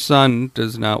 her son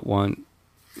does not want.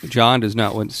 John does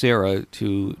not want Sarah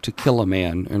to kill a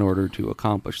man in order to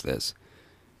accomplish this,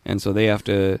 and so they have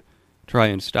to try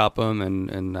and stop him.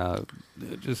 And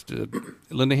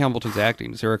Linda Hamilton's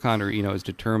acting. Sarah Connor, is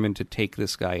determined to take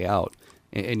this guy out,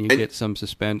 and you get some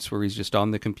suspense where he's just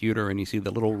on the computer and you see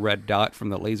the little red dot from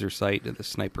the laser sight of the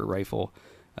sniper rifle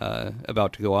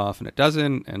about to go off, and it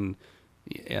doesn't. And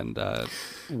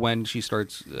when she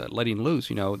starts letting loose,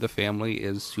 the family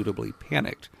is suitably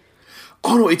panicked.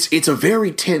 Oh no, it's a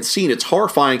very tense scene. It's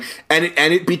horrifying, and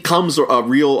it becomes a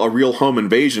real home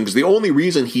invasion, because the only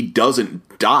reason he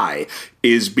doesn't die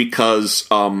is because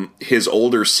his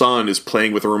older son is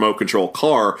playing with a remote control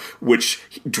car, which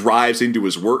drives into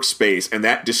his workspace, and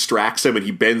that distracts him, and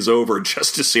he bends over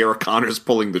just as Sarah Connor's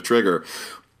pulling the trigger.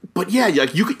 But yeah,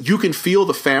 like you can feel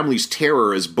the family's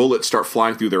terror as bullets start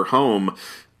flying through their home.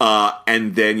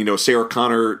 And then, Sarah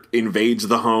Connor invades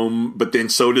the home, but then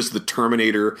so does the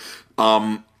Terminator.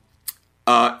 And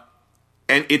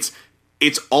it's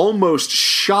almost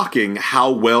shocking how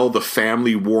well the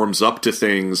family warms up to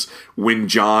things when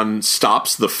John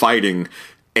stops the fighting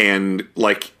and,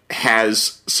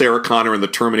 has Sarah Connor and the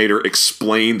Terminator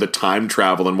explain the time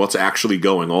travel and what's actually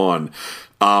going on.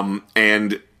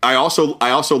 And I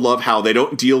also love how they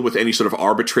don't deal with any sort of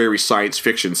arbitrary science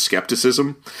fiction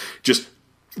skepticism. Just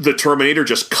the Terminator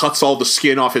just cuts all the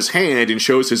skin off his hand and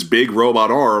shows his big robot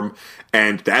arm,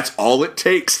 and that's all it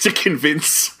takes to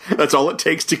convince. That's all it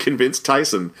takes to convince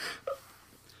Dyson.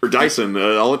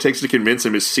 All it takes to convince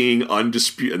him is seeing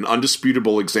an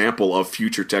undisputable example of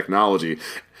future technology.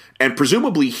 and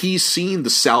presumably he's seen the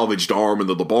salvaged arm in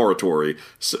the laboratory,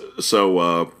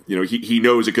 so he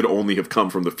knows it could only have come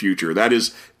from the future.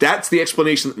 That's the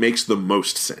explanation that makes the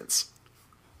most sense.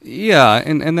 Yeah,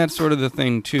 and that's sort of the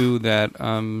thing too, that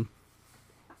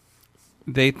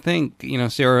they think,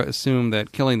 Sarah assumed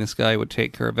that killing this guy would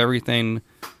take care of everything,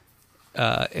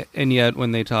 and yet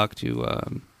when they talk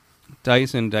to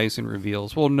Dyson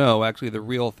reveals, well, no, actually the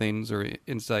real things are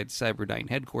inside Cyberdyne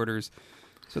headquarters,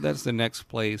 so that's the next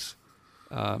place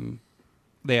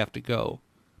they have to go,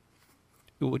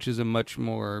 which is a much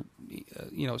more,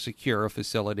 secure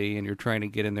facility, and you're trying to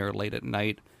get in there late at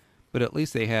night, but at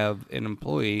least they have an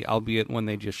employee, albeit when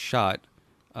they just shot,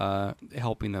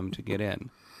 helping them to get in.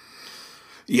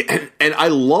 Yeah, and I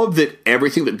love that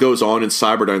everything that goes on in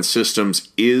Cyberdyne Systems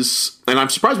is, and I'm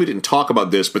surprised we didn't talk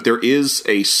about this, but there is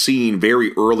a scene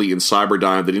very early in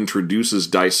Cyberdyne that introduces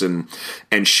Dyson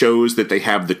and shows that they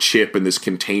have the chip in this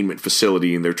containment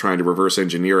facility and they're trying to reverse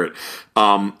engineer it.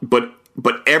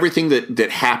 But everything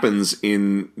that happens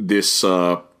in this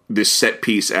set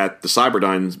piece at the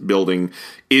Cyberdyne building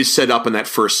is set up in that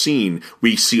first scene.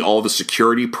 We see all the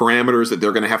security parameters that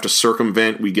they're going to have to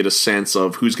circumvent. We get a sense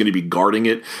of who's going to be guarding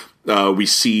it. We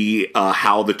see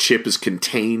how the chip is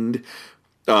contained.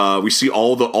 We see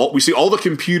all the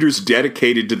computers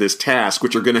dedicated to this task,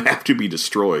 which are going to have to be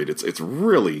destroyed. It's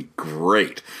really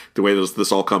great the way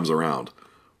this all comes around.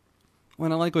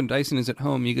 When I like when Dyson is at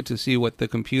home, you get to see what the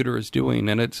computer is doing,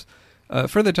 and it's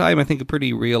for the time, I think, a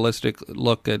pretty realistic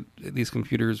look at these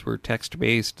computers were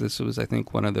text-based. This was, I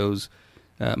think, one of those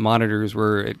monitors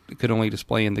where it could only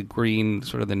display in the green,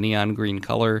 sort of the neon green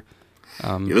color.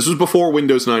 This was before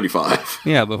Windows 95.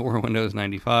 Yeah, before Windows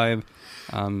 95.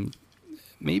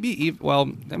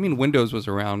 Windows was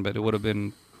around, but it would have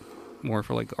been more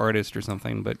for, like, artists or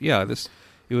something. But, yeah,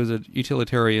 it was a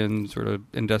utilitarian sort of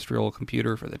industrial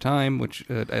computer for the time, which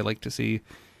I like to see.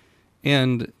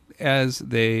 And as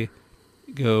they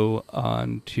go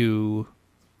on to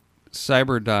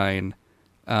Cyberdyne,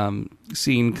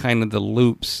 seeing kind of the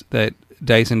loops that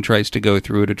Dyson tries to go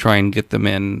through to try and get them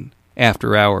in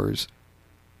after hours.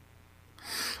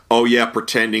 Oh yeah,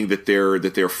 pretending that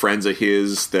they're friends of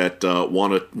his that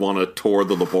want to tour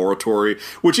the laboratory,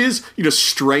 which is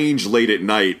strange late at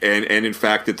night, and in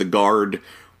fact that the guard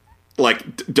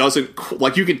doesn't,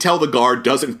 you can tell the guard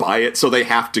doesn't buy it, so they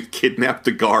have to kidnap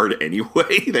the guard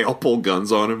anyway. They all pull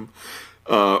guns on him.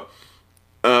 In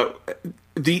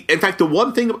fact, the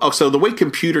one thing, so the way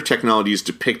computer technology is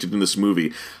depicted in this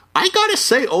movie, I gotta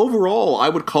say, overall, I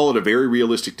would call it a very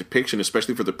realistic depiction,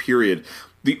 especially for the period.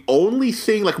 The only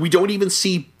thing, we don't even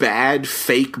see bad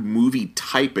fake movie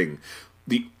typing.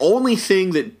 The only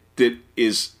thing that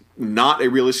is not a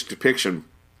realistic depiction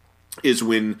is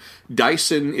when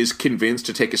Dyson is convinced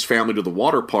to take his family to the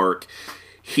water park.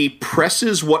 He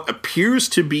presses what appears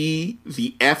to be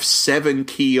the F7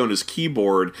 key on his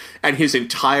keyboard, and his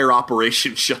entire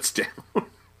operation shuts down.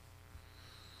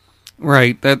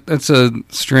 Right, that's a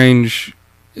strange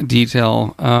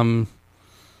detail.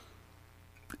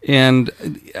 And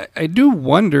I do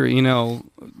wonder,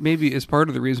 maybe as part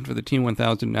of the reason for the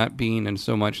T-1000 not being in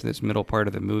so much this middle part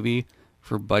of the movie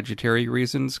for budgetary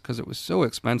reasons, because it was so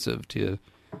expensive to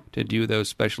do those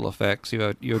special effects. You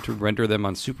had to render them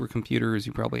on supercomputers.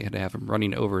 You probably had to have them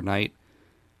running overnight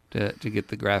to get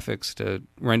the graphics to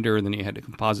render, and then you had to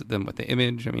composite them with the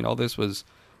image. I mean, all this was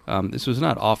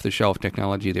not off-the-shelf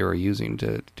technology they were using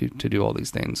to do all these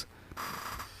things.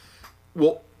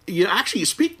 Well, actually,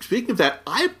 speaking of that,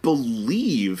 I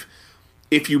believe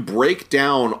if you break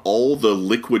down all the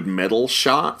liquid metal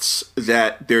shots,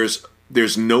 that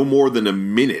there's no more than a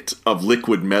minute of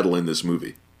liquid metal in this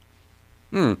movie.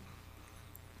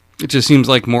 It just seems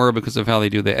like more because of how they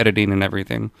do the editing and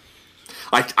everything.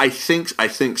 I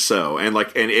think so, and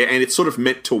it's sort of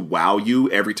meant to wow you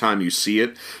every time you see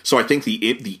it. So I think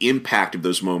the impact of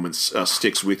those moments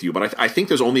sticks with you. But I think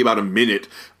there's only about a minute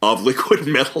of liquid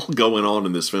metal going on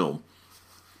in this film.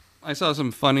 I saw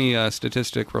some funny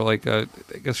statistic where I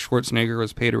guess Schwarzenegger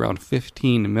was paid around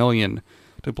 $15 million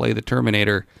to play the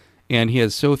Terminator. And he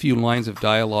has so few lines of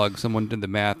dialogue, someone did the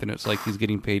math, and it's like he's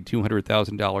getting paid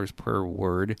 $200,000 per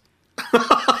word.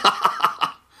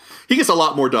 He gets a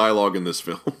lot more dialogue in this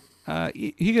film.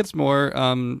 He gets more,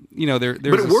 there's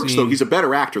but it works, though. He's a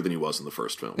better actor than he was in the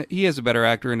first film. He is a better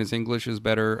actor, and his English is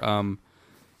better.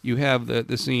 You have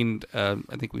the scene, I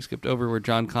think we skipped over, where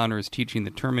John Connor is teaching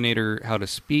the Terminator how to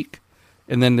speak.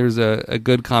 And then there's a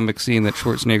good comic scene that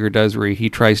Schwarzenegger does where he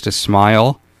tries to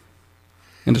smile.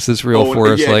 And it's this real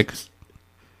force,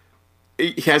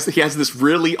 he has this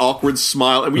really awkward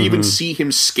smile, and we even see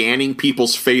him scanning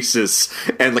people's faces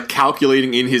and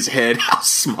calculating in his head how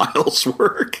smiles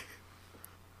work.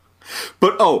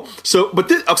 So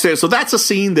that's a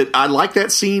scene that I like.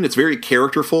 That scene, it's very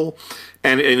characterful,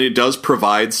 and it does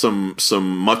provide some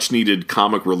much needed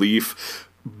comic relief.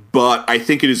 But I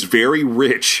think it is very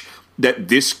rich that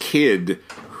this kid,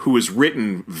 who is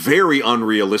written very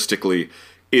unrealistically,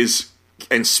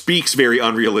 and speaks very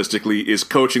unrealistically, is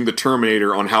coaching the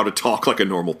Terminator on how to talk like a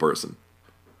normal person.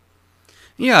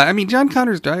 Yeah, I mean, John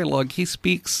Connor's dialogue, he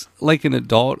speaks like an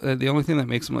adult. The only thing that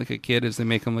makes him like a kid is they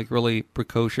make him like really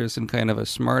precocious and kind of a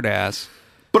smart ass.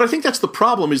 But I think that's the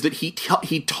problem, is that he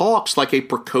talks like a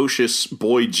precocious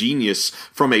boy genius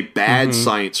from a bad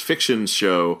science fiction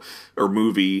show or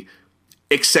movie,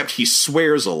 except he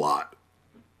swears a lot.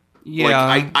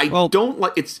 Yeah. I don't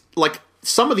like, it's like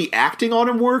some of the acting on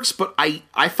him works, but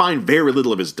I find very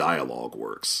little of his dialogue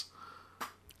works.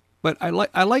 But I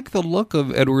like the look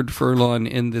of Edward Furlong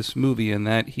in this movie, in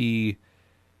that he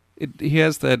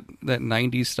has that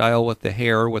 90s style with the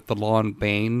hair with the long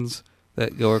bangs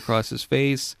that go across his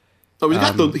face. Oh,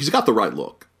 he's got the right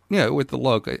look. Yeah, with the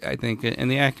look, I think, and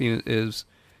the acting is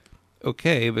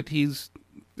okay, but he's,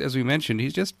 as we mentioned,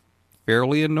 he's just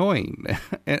fairly annoying.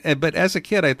 But as a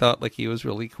kid, I thought like he was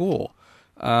really cool.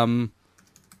 So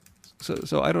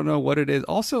I don't know what it is.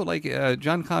 Also, like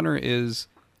John Connor is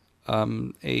how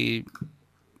do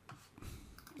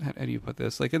you put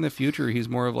this? Like in the future, he's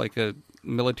more of like a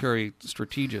military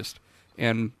strategist,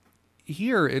 and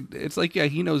here it's like, yeah,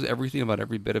 he knows everything about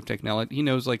every bit of technology. He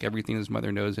knows like everything his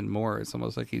mother knows and more. It's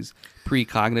almost like he's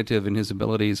precognitive in his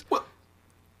abilities.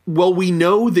 Well, we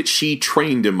know that she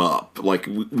trained him up. Like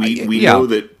we know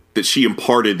that she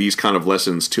imparted these kind of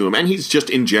lessons to him, and he's just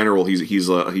in general he's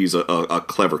a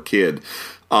clever kid.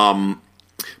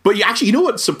 But yeah, actually, you know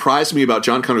what surprised me about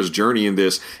John Connor's journey in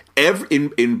this?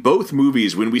 In both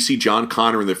movies, when we see John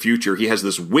Connor in the future, he has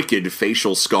this wicked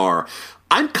facial scar.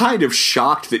 I'm kind of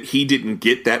shocked that he didn't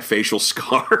get that facial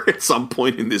scar at some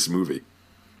point in this movie.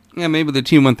 Yeah, maybe the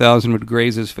T-1000 would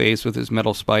graze his face with his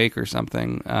metal spike or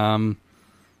something.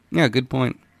 Yeah, good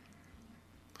point.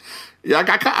 Yeah,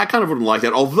 I kind of wouldn't like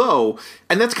that. Although,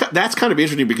 and that's kind of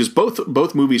interesting because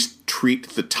both movies treat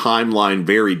the timeline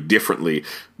very differently.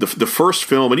 The first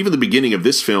film, and even the beginning of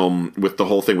this film, with the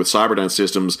whole thing with Cyberdyne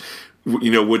Systems,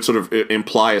 would sort of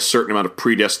imply a certain amount of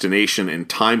predestination and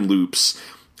time loops,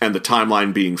 and the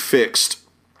timeline being fixed.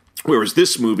 Whereas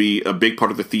this movie, a big part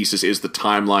of the thesis is the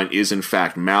timeline is in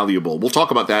fact malleable. We'll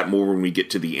talk about that more when we get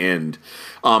to the end.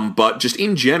 But just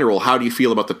in general, how do you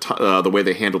feel about the way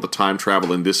they handle the time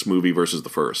travel in this movie versus the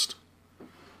first?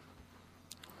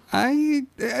 I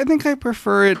think I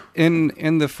prefer it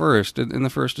in the first. In the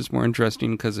first, it's more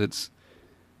interesting because it's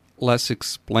less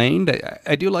explained.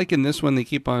 I do like in this one they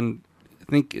keep on.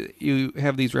 I think you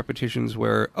have these repetitions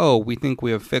where, we think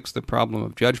we have fixed the problem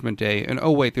of Judgment Day, and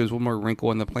wait, there's one more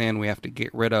wrinkle in the plan we have to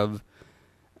get rid of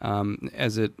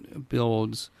as it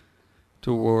builds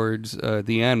towards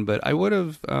the end. But I would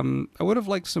have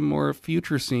liked some more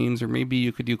future scenes, or maybe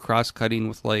you could do cross-cutting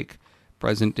with like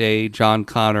present day John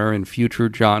Connor and future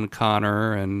John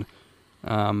Connor, and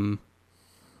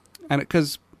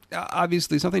because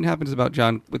obviously something happens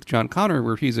with John Connor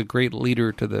where he's a great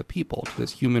leader to the people, to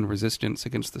this human resistance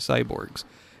against the cyborgs,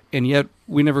 and yet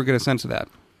we never get a sense of that.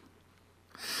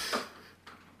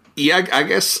 Yeah, I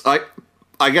guess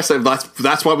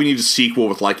that's why we need a sequel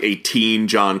with like a teen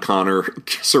John Connor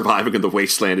surviving in the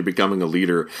wasteland and becoming a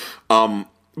leader.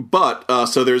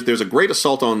 So there's a great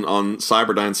assault on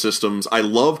Cyberdyne Systems. I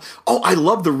love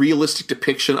the realistic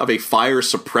depiction of a fire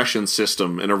suppression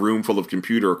system in a room full of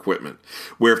computer equipment,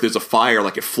 where if there's a fire,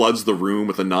 like it floods the room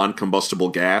with a non-combustible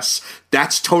gas.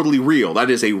 That's totally real.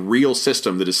 That is a real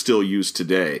system that is still used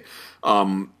today.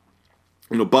 But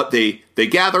they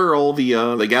gather all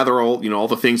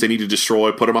the things they need to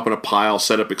destroy, put them up in a pile,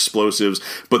 set up explosives.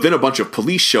 But then a bunch of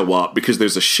police show up because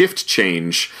there's a shift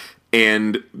change.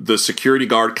 And the security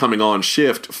guard coming on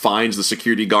shift finds the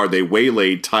security guard they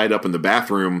waylaid tied up in the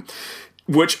bathroom,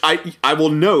 which I will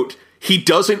note, he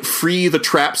doesn't free the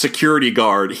trapped security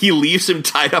guard. He leaves him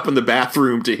tied up in the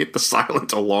bathroom to hit the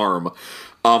silent alarm.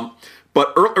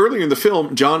 But earlier in the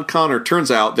film, John Connor, turns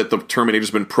out that the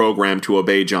Terminator's been programmed to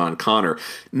obey John Connor.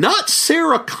 Not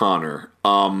Sarah Connor,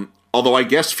 although I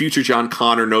guess future John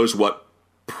Connor knows what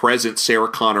present Sarah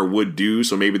Connor would do,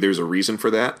 so maybe there's a reason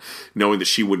for that. Knowing that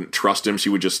she wouldn't trust him, she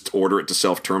would just order it to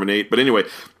self-terminate. But anyway,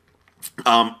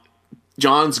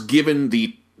 John's given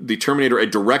the the Terminator a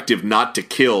directive not to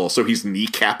kill, so he's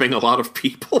kneecapping a lot of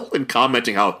people and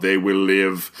commenting how they will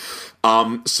live.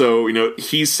 So,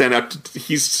 he's sent out,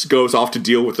 he goes off to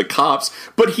deal with the cops,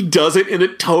 but he does it in a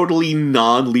totally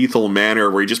non-lethal manner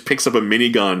where he just picks up a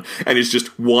minigun and is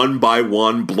just one by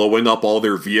one blowing up all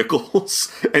their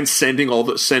vehicles and sending all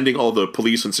the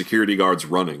police and security guards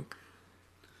running.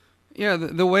 Yeah,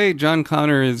 the way John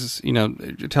Connor is,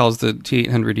 tells the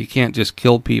T-800 he can't just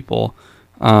kill people,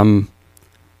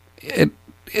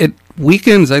 it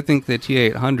weakens, I think, the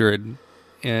T-800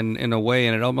 in a way,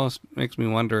 and it almost makes me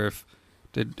wonder if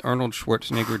did Arnold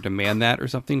Schwarzenegger demand that or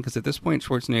something? Because at this point,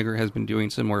 Schwarzenegger has been doing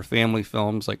some more family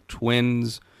films like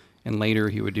Twins, and later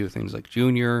he would do things like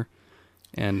Junior.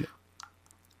 And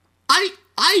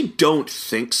I don't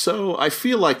think so. I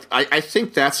feel like I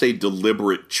think that's a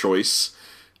deliberate choice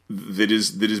that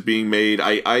is being made.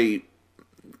 I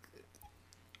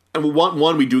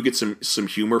one we do get some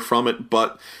humor from it,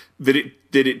 but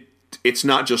it's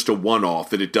not just a one-off,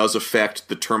 that it does affect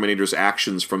the Terminator's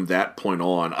actions from that point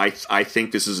on. I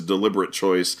think this is a deliberate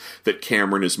choice that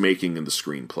Cameron is making in the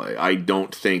screenplay. I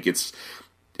don't think it's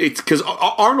because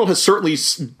Arnold has certainly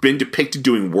been depicted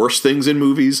doing worse things in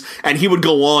movies, and he would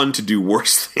go on to do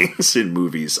worse things in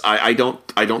movies. I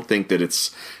don't think that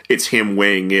it's him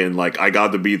weighing in like, I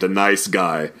got to be the nice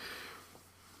guy.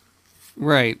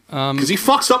 Right. Because he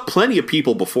fucks up plenty of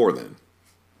people before then.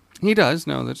 He does.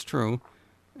 No, that's true.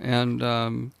 And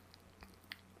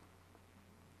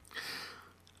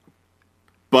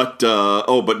but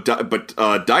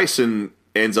Dyson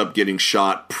ends up getting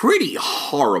shot pretty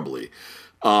horribly,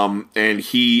 and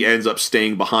he ends up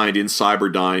staying behind in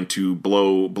Cyberdyne to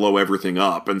blow everything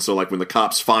up. And so, like, when the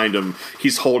cops find him,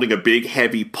 he's holding a big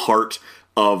heavy part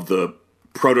of the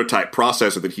prototype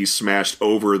processor that he smashed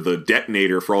over the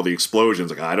detonator for all the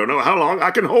explosions. Like, I don't know how long I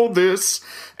can hold this.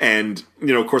 And,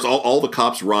 of course, all the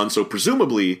cops run, so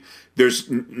presumably there's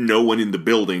no one in the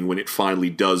building when it finally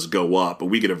does go up. But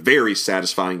we get a very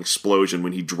satisfying explosion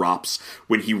when he drops,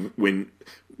 when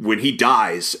he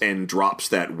dies and drops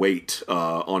that weight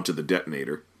onto the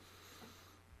detonator.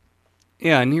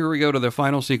 Yeah, and here we go to the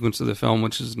final sequence of the film,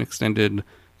 which is an extended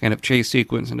kind of chase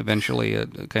sequence and eventually a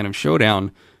kind of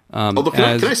showdown. Although,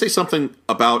 can I say something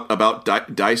about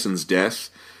Dyson's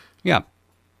death? Yeah.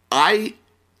 I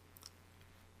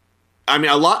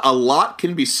mean, a lot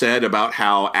can be said about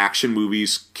how action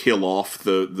movies kill off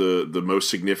the most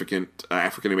significant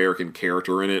African American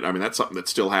character in it. I mean, that's something that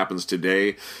still happens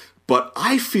today. But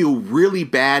I feel really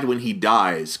bad when he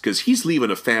dies because he's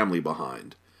leaving a family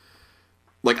behind.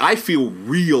 Like, I feel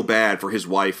real bad for his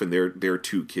wife and their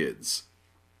 2 kids.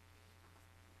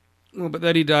 Well, but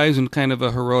that he dies in kind of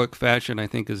a heroic fashion, I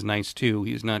think, is nice too.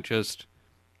 He's not just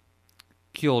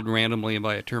killed randomly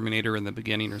by a Terminator in the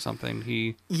beginning or something.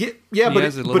 He has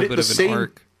a little bit of an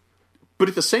arc. But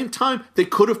at the same time, they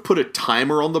could have put a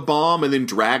timer on the bomb and then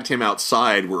dragged him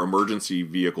outside where emergency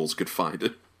vehicles could find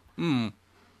it.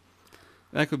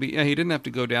 That could be. Yeah, he didn't have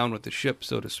to go down with the ship,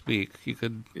 so to speak. He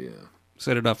could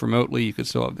set it up remotely. You could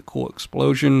still have the cool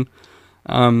explosion.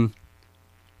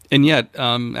 And yet,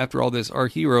 after all this, our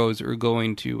heroes are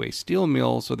going to a steel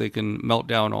mill so they can melt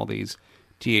down all these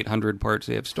T-800 parts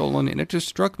they have stolen. And it just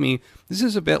struck me, this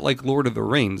is a bit like Lord of the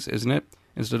Rings, isn't it?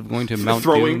 Instead of going to Mount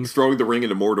Doom. Throwing the ring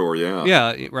into Mordor, yeah.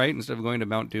 Yeah, right? Instead of going to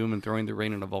Mount Doom and throwing the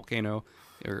ring in a volcano,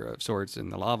 or of sorts in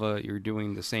the lava, you're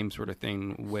doing the same sort of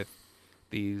thing with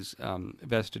these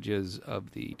vestiges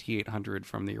of the T-800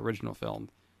 from the original film.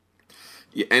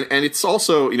 Yeah, and it's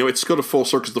also, it's go to full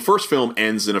circle, because the first film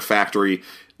ends in a factory.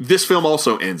 This film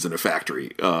also ends in a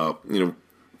factory, of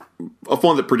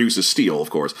one that produces steel,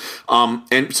 of course.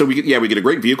 And so we get a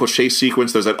great vehicle chase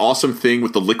sequence. There's that awesome thing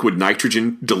with the liquid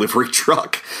nitrogen delivery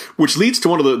truck, which leads to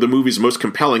one of the movie's most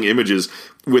compelling images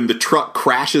when the truck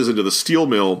crashes into the steel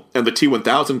mill and the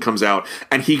T-1000 comes out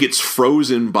and he gets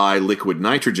frozen by liquid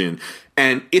nitrogen.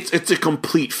 And it's a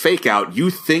complete fake out.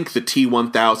 You think the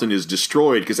T-1000 is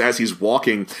destroyed because as he's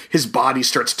walking, his body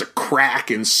starts to crack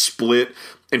and split,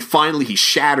 and finally he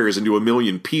shatters into a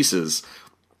million pieces.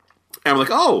 And I'm like,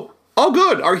 oh,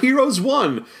 good, our heroes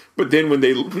won. But then when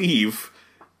they leave,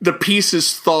 the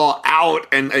pieces thaw out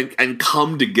and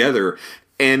come together,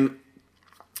 and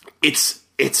it's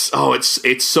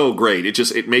so great.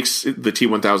 It makes the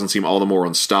T-1000 seem all the more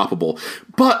unstoppable.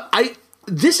 But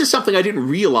this is something I didn't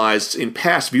realize in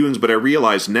past viewings, but I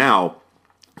realize now,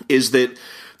 is that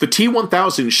the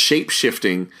T-1000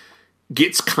 shape-shifting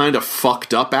gets kind of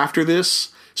fucked up after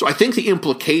this. So I think the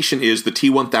implication is the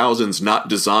T-1000's not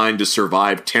designed to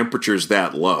survive temperatures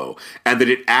that low, and that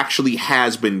it actually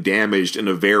has been damaged in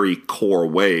a very core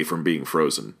way from being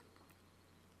frozen.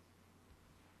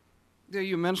 Yeah,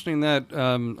 you mentioning that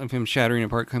of him shattering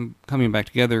apart, coming back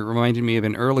together, reminded me of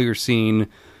an earlier scene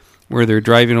where they're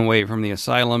driving away from the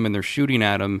asylum and they're shooting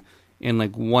at him, and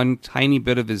like one tiny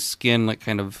bit of his skin like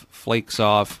kind of flakes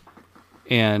off,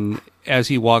 and as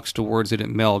he walks towards it, it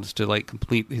melds to like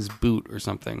complete his boot or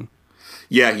something.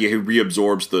 Yeah, he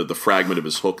reabsorbs the fragment of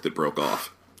his hook that broke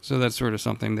off. So that's sort of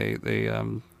something they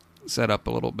set up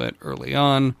a little bit early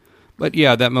on. But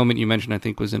yeah, that moment you mentioned, I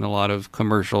think, was in a lot of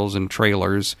commercials and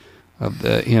trailers of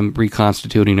him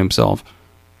reconstituting himself.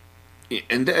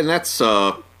 And that's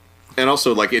and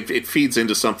also like it feeds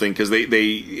into something because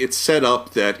it's set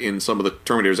up that in some of the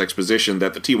Terminator's exposition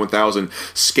that the T-1000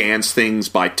 scans things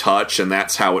by touch, and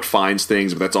that's how it finds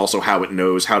things, but that's also how it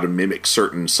knows how to mimic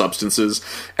certain substances.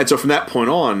 And so from that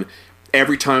point on,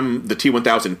 every time the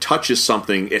T-1000 touches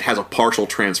something, it has a partial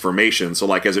transformation. So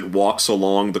like as it walks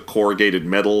along the corrugated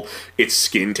metal, its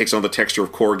skin takes on the texture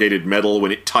of corrugated metal.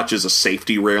 When it touches a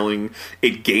safety railing,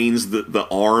 it gains the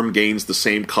arm gains the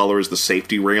same color as the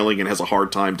safety railing and has a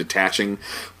hard time detaching.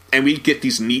 And we get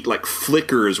these neat like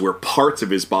flickers where parts of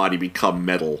his body become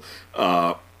metal.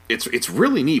 It's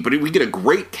really neat, but we get a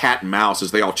great cat and mouse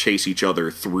as they all chase each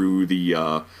other through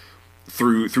the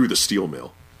through the steel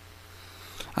mill.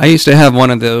 I used to have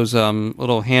one of those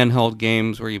little handheld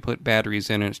games where you put batteries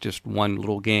in and it's just one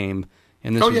little game.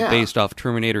 And this was based off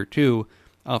Terminator 2,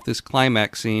 off this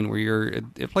climax scene where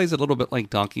it plays a little bit like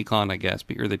Donkey Kong, I guess,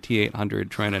 but you're the T-800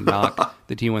 trying to knock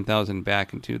the T-1000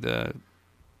 back into the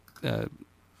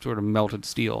sort of melted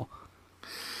steel.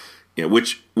 Yeah,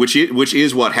 which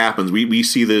is what happens. We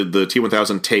see the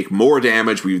T-1000 take more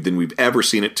damage than we've ever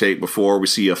seen it take before. We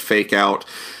see a fake out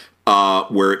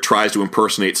where it tries to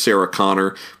impersonate Sarah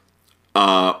Connor.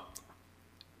 But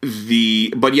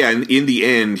yeah, in the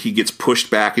end, he gets pushed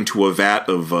back into a vat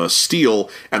of steel,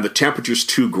 and the temperature's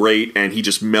too great, and he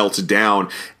just melts down.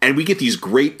 And we get these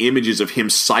great images of him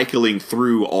cycling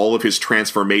through all of his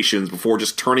transformations before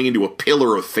just turning into a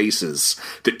pillar of faces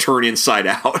that turn inside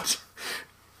out.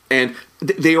 And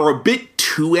they are a bit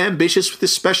too ambitious with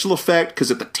this special effect,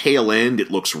 because at the tail end,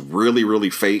 it looks really, really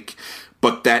fake.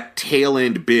 But that tail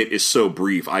end bit is so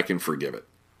brief, I can forgive it.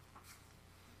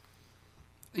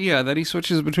 Yeah, that he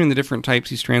switches between the different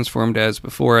types he's transformed as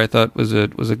before, I thought was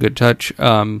a good touch.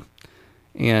 And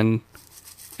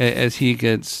as he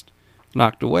gets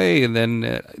knocked away, and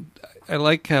then I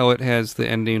like how it has the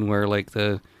ending where like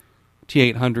the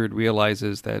T-800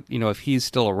 realizes that if he's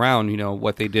still around,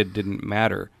 what they didn't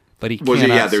matter. But he cannot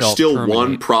yeah, there's still self-terminate.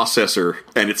 One processor,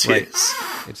 and it's right. his.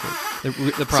 It's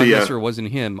the processor wasn't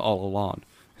him all along.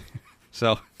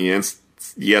 So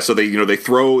so they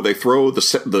throw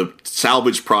the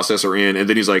salvage processor in, and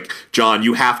then he's like, John,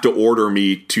 you have to order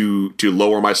me to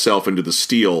lower myself into the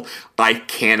steel. I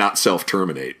cannot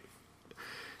self-terminate.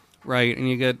 Right, and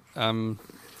you get kind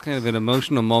of an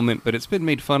emotional moment, but it's been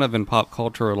made fun of in pop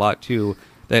culture a lot too.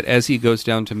 That as he goes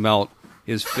down to melt,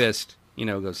 his fist,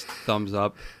 goes thumbs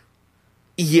up.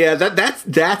 Yeah,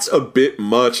 that's a bit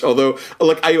much. Although,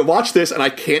 like, I watched this and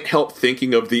I can't help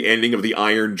thinking of the ending of the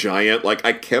Iron Giant. Like,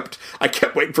 I kept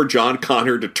waiting for John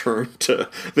Connor to turn to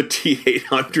the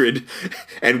T-800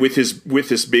 and with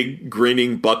his big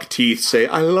grinning buck teeth say,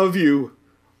 "I love you."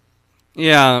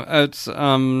 Yeah, it's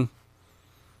But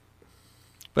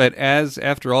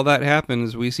after all that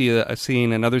happens, we see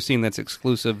another scene that's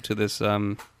exclusive to this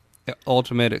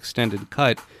Ultimate extended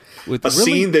cut. With a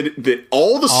scene that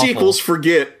all the awful sequels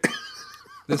forget.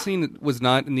 The scene was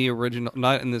not in the original,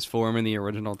 not in this form in the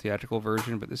original theatrical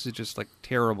version, but this is just like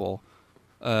terrible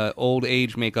old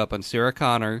age makeup on Sarah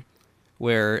Connor,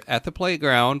 where at the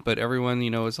playground, but everyone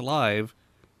is alive,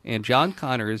 and John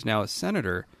Connor is now a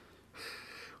senator.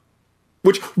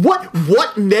 Which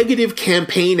what negative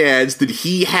campaign ads did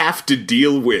he have to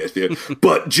deal with?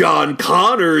 But John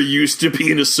Connor used to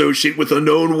be an associate with a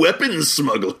known weapons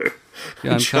smuggler.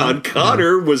 John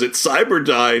Connor was at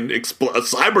Cyberdyne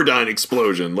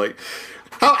explosion. Like,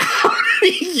 how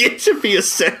did he get to be a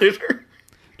senator?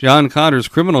 John Connor's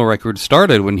criminal record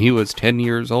started when he was 10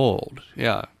 years old.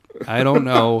 Yeah, I don't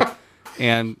know.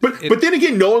 But then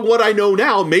again, knowing what I know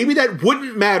now, maybe that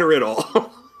wouldn't matter at all. I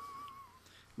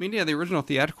mean, yeah, the original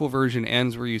theatrical version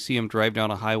ends where you see him drive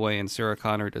down a highway and Sarah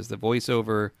Connor does the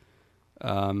voiceover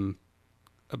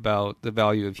about the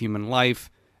value of human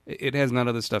life. It has none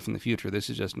of this stuff in the future. This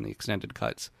is just in the extended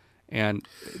cuts. And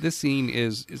this scene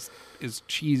is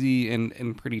cheesy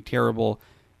and pretty terrible.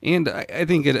 And I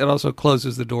think it also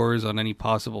closes the doors on any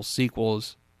possible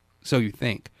sequels, so you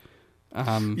think.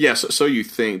 Yes, so you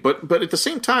think. But at the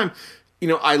same time,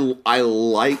 I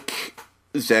like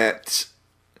that...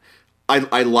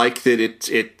 I like that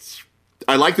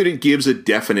I like that it gives a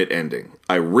definite ending.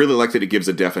 I really like that it gives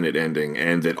a definite ending,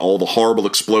 and that all the horrible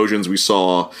explosions we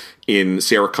saw in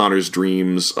Sarah Connor's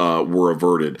dreams were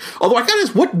averted. Although I gotta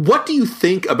ask, what do you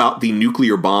think about the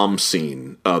nuclear bomb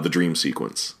scene, the dream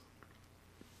sequence?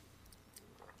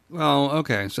 Well,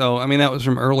 okay. So, I mean, that was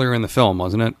from earlier in the film,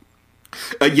 wasn't it?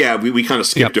 Yeah, we kind of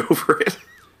skipped over it.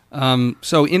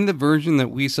 So in the version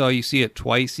that we saw, you see it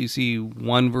twice. You see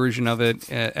one version of it,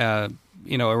 around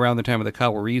the time of the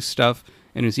Kyle Reese stuff,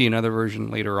 and you see another version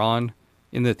later on.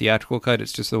 In the theatrical cut,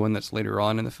 it's just the one that's later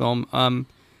on in the film.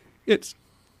 It's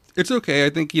okay. I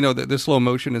think, the slow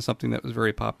motion is something that was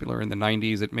very popular in the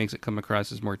 90s. It makes it come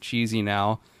across as more cheesy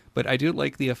now. But I do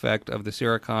like the effect of the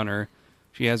Sarah Connor.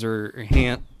 She has her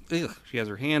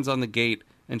hands on the gate,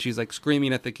 and she's like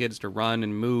screaming at the kids to run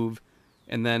and move.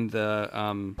 And then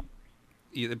the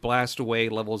blast away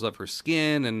levels of her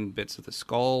skin, and bits of the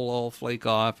skull all flake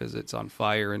off as it's on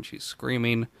fire, and she's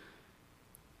screaming.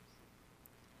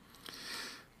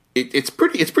 It's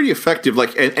pretty effective.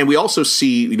 Like, and we also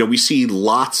see, we see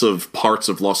lots of parts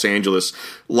of Los Angeles,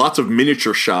 lots of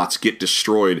miniature shots get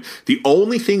destroyed. The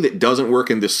only thing that doesn't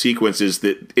work in this sequence is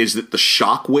that the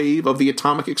shock wave of the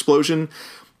atomic explosion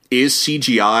is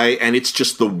CGI, and it's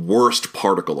just the worst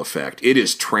particle effect. It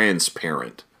is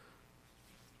transparent.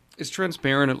 It's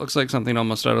transparent. It looks like something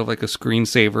almost out of like a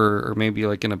screensaver, or maybe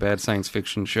like in a bad science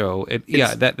fiction show.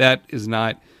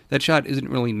 That shot isn't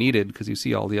really needed because you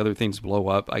see all the other things blow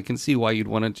up. I can see why you'd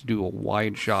want it to do a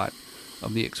wide shot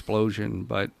of the explosion,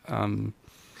 but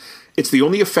it's the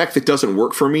only effect that doesn't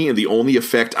work for me, and the only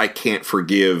effect I can't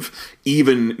forgive,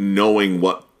 even knowing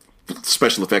what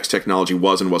special effects technology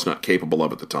was and was not capable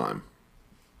of at the time.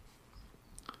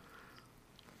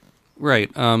 Right,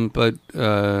 but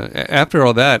after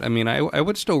all that, I mean, I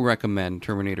would still recommend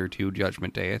Terminator 2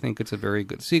 Judgment Day. I think it's a very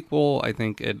good sequel. I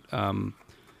think it...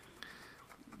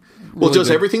 Well, it does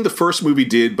everything the first movie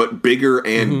did, but bigger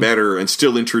and better, and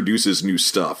still introduces new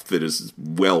stuff that is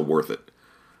well worth it.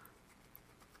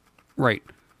 Right.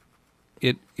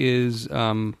 It is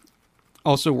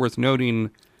also worth noting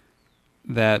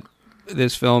that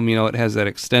this film, it has that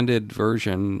extended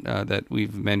version that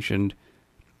we've mentioned,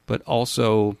 but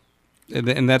also,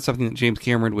 and that's something that James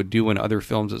Cameron would do in other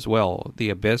films as well.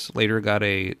 The Abyss later got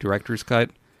a director's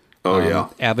cut. Oh, yeah.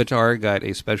 Avatar got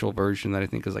a special version that I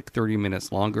think is like 30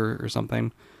 minutes longer or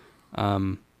something.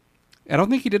 I don't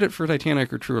think he did it for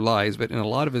Titanic or True Lies, but in a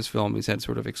lot of his film, he's had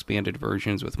sort of expanded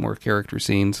versions with more character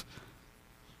scenes.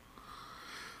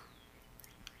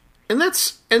 And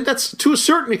that's to a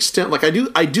certain extent, like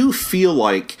I do feel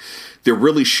like there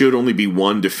really should only be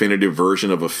one definitive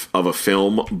version of a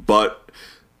film, but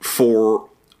for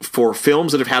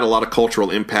films that have had a lot of cultural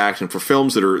impact, and for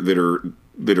films that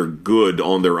are good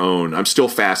on their own, I'm still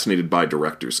fascinated by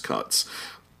director's cuts.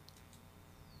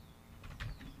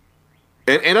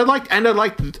 And I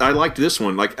liked this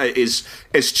one. Like,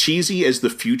 as cheesy as the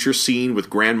future scene with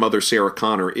grandmother Sarah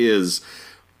Connor is,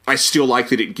 I still like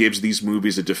that it gives these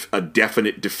movies a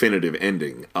definite, definitive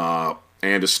ending,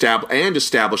 and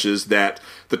establishes that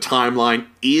the timeline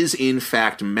is in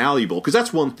fact malleable. Because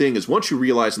that's one thing, is once you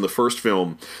realize in the first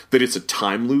film that it's a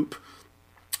time loop,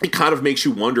 it kind of makes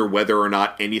you wonder whether or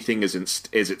not anything is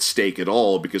at stake at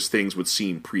all, because things would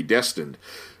seem predestined.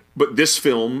 But this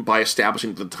film, by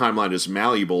establishing that the timeline is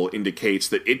malleable, indicates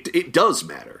that it does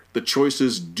matter. The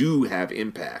choices do have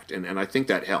impact, and I think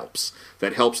that helps.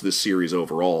 That helps this series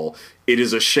overall. It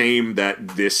is a shame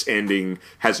that this ending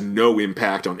has no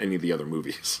impact on any of the other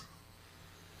movies.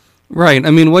 Right.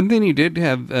 I mean, one thing he did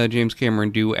have James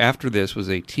Cameron do after this was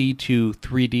a T2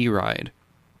 3D ride.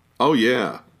 Oh,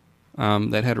 yeah.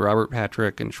 That had Robert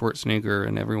Patrick and Schwarzenegger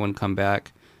and everyone come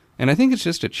back. And I think it's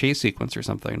just a chase sequence or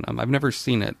something. I've never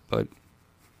seen it, but...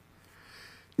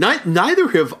 Neither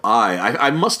have I. I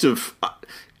must have...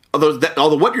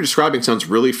 Although what you're describing sounds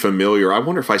really familiar, I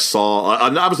wonder if I saw...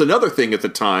 that was another thing at the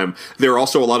time. There were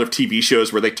also a lot of TV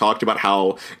shows where they talked about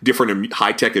how different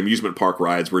high-tech amusement park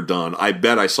rides were done. I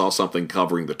bet I saw something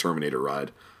covering the Terminator ride.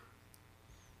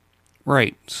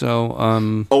 Right, so...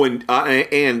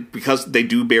 and because they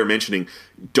do bear mentioning,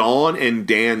 Dawn and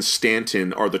Dan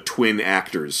Stanton are the twin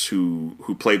actors who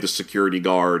played the security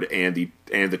guard and the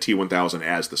T-1000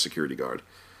 as the security guard.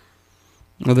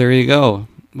 Well, there you go.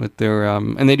 With their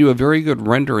and they do a very good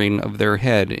rendering of their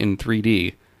head in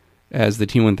 3D as the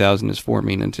T-1000 is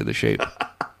forming into the shape.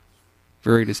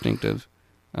 Very distinctive.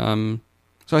 So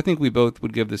I think we both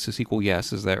would give this a sequel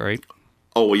yes, is that right?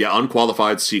 Oh, yeah,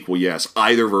 unqualified sequel, yes.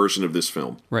 Either version of this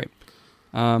film. Right.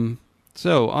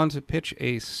 So, on to pitch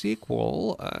a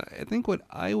sequel. I think what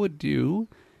I would do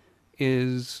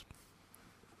is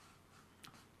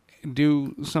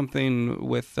do something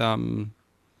with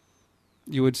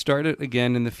you would start it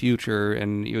again in the future,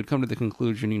 and you would come to the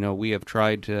conclusion, we have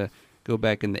tried to go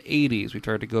back in the 80s, we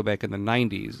tried to go back in the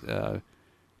 90s,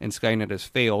 and Skynet has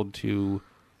failed to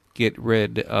get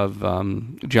rid of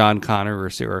John Connor or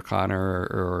Sarah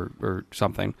Connor or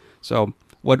something. So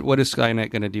what is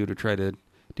Skynet going to do to try to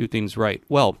do things right?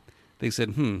 Well, they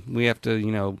said, we have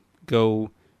to,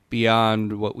 go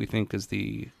beyond what we think is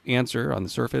the answer on the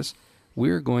surface.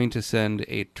 We're going to send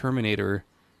a Terminator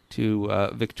to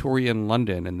Victorian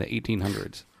London in the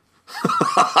 1800s.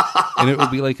 And it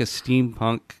would be like a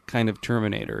steampunk kind of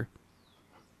Terminator.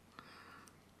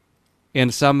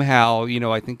 And somehow,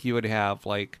 I think you would have,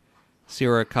 like,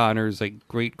 Sarah Connor's, like,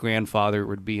 great-grandfather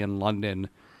would be in London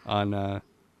on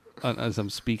some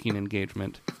speaking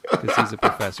engagement, because he's a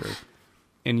professor.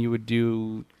 And you would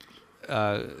do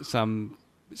some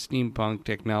steampunk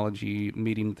technology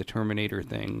meeting the Terminator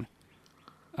thing.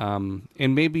 And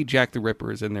maybe Jack the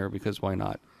Ripper is in there, because why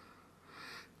not?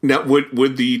 Now,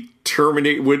 would the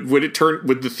Terminator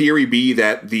would the theory be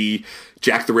that the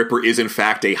Jack the Ripper is in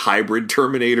fact a hybrid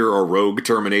Terminator or rogue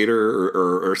Terminator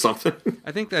or something?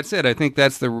 I think that's it. I think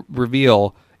that's the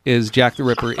reveal, is Jack the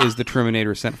Ripper is the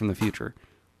Terminator sent from the future.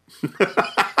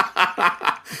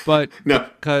 But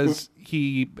because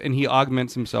he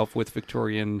augments himself with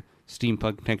Victorian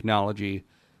steampunk technology,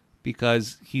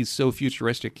 because he's so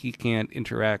futuristic, he can't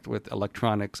interact with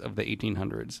electronics of the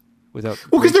 1800s without.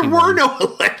 Well, because there were no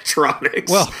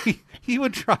electronics. Well, he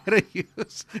would try to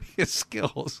use his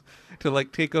skills to,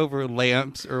 like, take over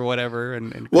lamps or whatever.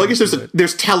 And well, I guess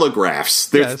there's telegraphs.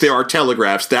 There are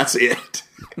telegraphs. That's it,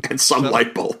 and some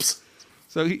light bulbs.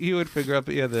 So he would figure out.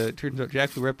 But turns out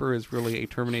Jack the Ripper is really a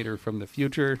Terminator from the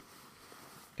future,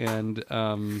 and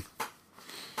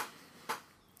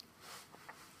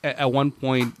at one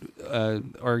point,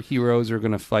 our heroes are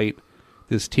going to fight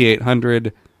this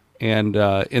T-800, and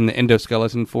in the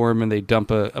endoskeleton form, and they dump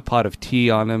a pot of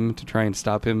tea on him to try and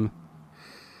stop him.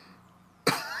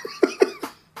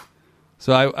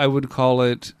 So I would call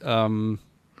it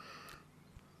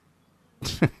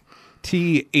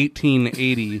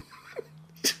T-1880.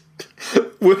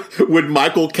 Would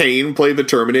Michael Caine play the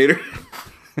Terminator?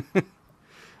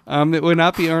 It would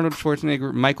not be Arnold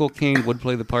Schwarzenegger. Michael Caine would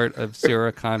play the part of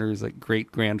Sarah Connor's, like,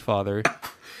 great-grandfather.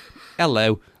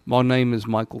 Hello, my name is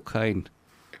Michael Caine.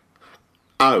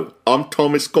 Oh, I'm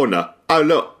Thomas Connor. Oh,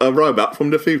 look, a robot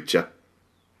from the future.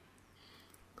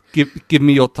 Give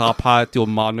me your top hat, your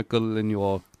monocle, and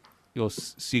your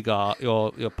cigar,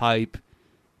 your pipe.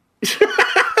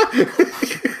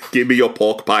 Give me your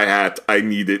pork pie hat. I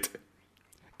need it.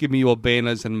 Give me your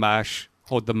bananas and mash.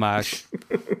 Hold the mash.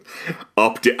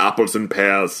 Up the apples and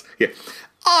pears. Yeah.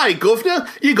 Aye, governor,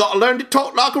 you got to learn to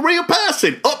talk like a real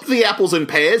person. Up the apples and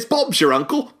pears. Bob's your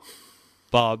uncle.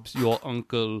 Bob's your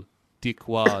uncle,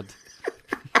 Dickwad.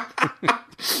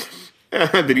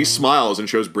 And then he smiles and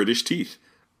shows British teeth.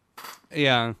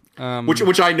 Yeah.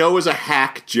 Which I know is a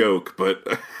hack joke, but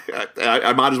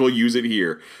I might as well use it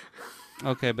here.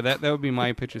 Okay, but that would be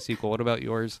my pitch of sequel. What about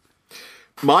yours?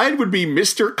 Mine would be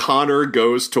Mr. Connor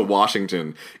Goes to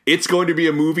Washington. It's going to be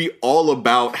a movie all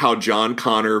about how John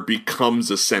Connor becomes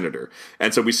a senator.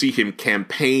 And so we see him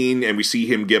campaign, and we see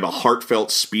him give a heartfelt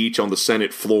speech on the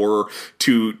Senate floor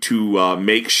to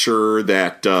make sure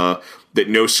that that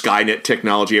no Skynet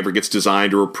technology ever gets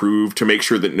designed or approved, to make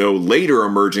sure that no later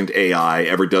emergent AI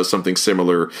ever does something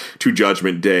similar to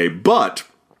Judgment Day. But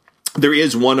there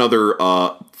is one other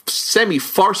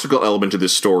semi-farcical element to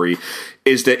this story,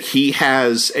 is that he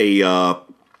has a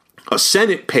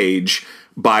Senate page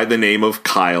by the name of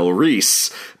Kyle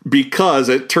Reese, because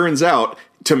it turns out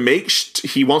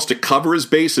he wants to cover his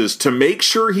bases. To make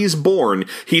sure he's born,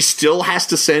 he still has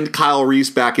to send Kyle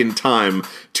Reese back in time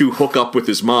to hook up with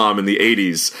his mom in the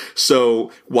 80s.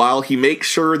 So while he makes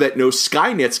sure that no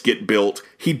Skynets get built,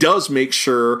 he does make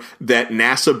sure that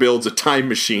NASA builds a time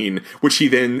machine, which he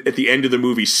then, at the end of the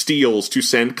movie, steals to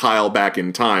send Kyle back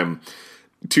in time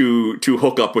to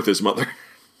hook up with his mother.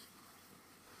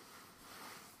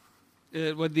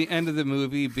 Would the end of the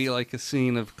movie be like a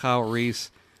scene of Kyle Reese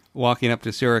walking up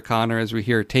to Sarah Connor as we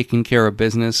hear "Taking Care of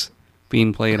Business"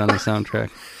 being played on the soundtrack?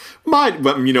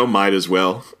 Might as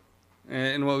well.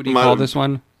 And what would you call this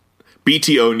one?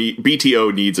 BTO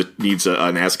needs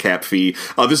an ASCAP fee.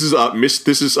 This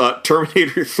is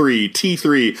Terminator 3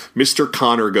 T3. Mr.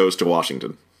 Connor Goes to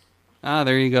Washington. Ah,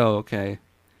 there you go. Okay,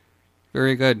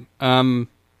 very good. All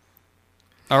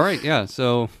right, yeah.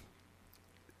 So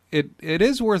it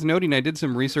is worth noting. I did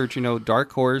some research.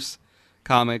 Dark Horse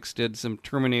Comics did some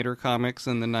Terminator comics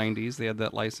in the 90s. They had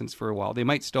that license for a while. They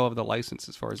might still have the license,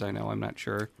 as far as I know. I'm not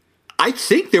sure. I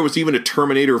think there was even a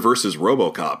Terminator versus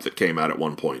RoboCop that came out at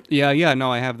one point. Yeah,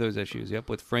 no, I have those issues. Yep,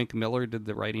 with Frank Miller did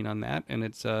the writing on that, and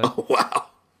it's Oh, wow.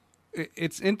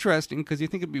 it's interesting because you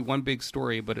think it'd be one big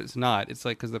story, but it's not. It's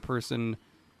like because the person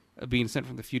being sent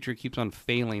from the future keeps on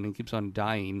failing and keeps on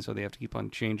dying, so they have to keep on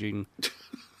changing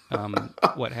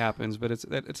what happens. But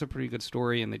it's a pretty good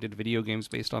story, and they did video games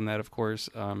based on that, of course.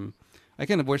 I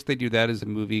kind of wish they do that as a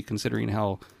movie, considering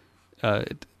how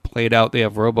it played out. They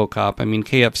have RoboCop. I mean,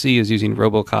 KFC is using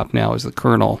RoboCop now as the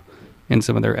Colonel in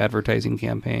some of their advertising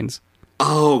campaigns.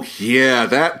 Oh, yeah,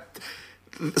 that...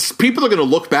 People are going to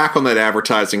look back on that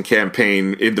advertising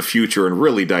campaign in the future and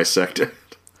really dissect it.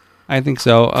 I think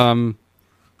so.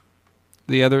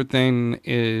 The other thing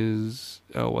is...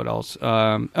 Oh, what else?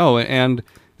 And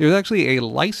there's actually a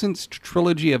licensed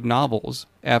trilogy of novels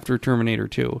after Terminator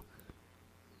 2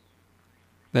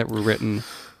 that were written.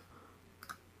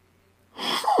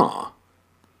 Huh.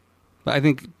 But I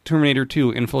think Terminator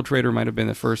 2 Infiltrator might have been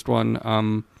the first one.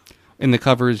 And the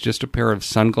cover is just a pair of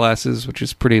sunglasses, which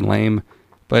is pretty lame.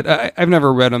 But I've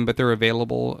never read them, but they're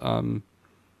available.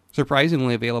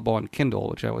 Surprisingly available on Kindle,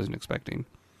 which I wasn't expecting.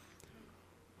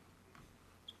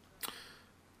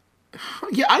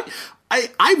 Yeah,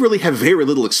 I really have very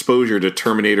little exposure to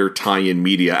Terminator tie-in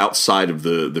media outside of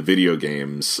the video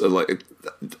games. Like,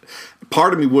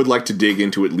 part of me would like to dig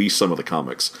into at least some of the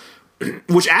comics.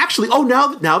 Which actually, now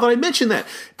that I mention that,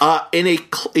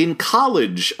 in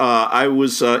college, I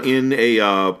was in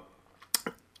a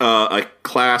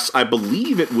class. I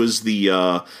believe it was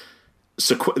the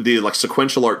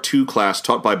sequential art 2 class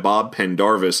taught by Bob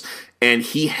Pendarvis, and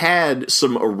he had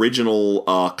some original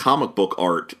comic book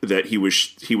art that he was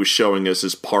showing us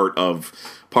as part of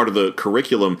the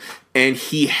curriculum, and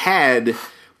he had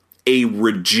a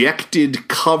rejected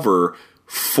cover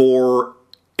for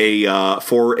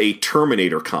a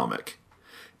Terminator comic.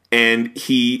 And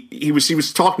he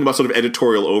was talking about sort of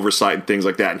editorial oversight and things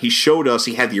like that. And he showed us,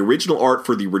 he had the original art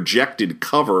for the rejected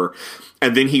cover,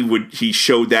 and then he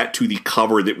showed that to the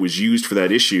cover that was used for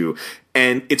that issue.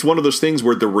 And it's one of those things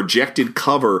where the rejected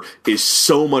cover is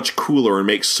so much cooler and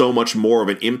makes so much more of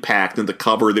an impact than the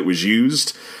cover that was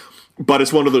used. But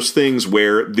it's one of those things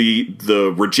where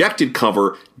the rejected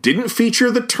cover didn't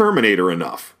feature the Terminator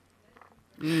enough.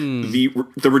 The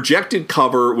rejected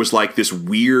cover was like this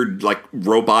weird, like,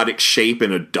 robotic shape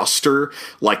in a duster,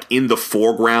 like in the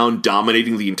foreground,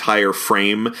 dominating the entire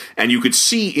frame, and you could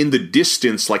see in the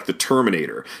distance like the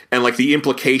Terminator, and like the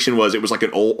implication was it was like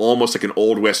almost like an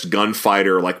Old West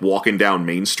gunfighter, like walking down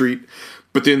Main Street.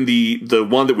 But then the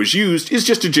one that was used is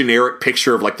just a generic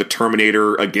picture of like the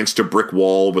Terminator against a brick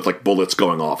wall with like bullets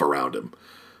going off around him.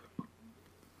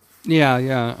 Yeah.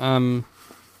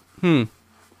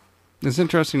 It's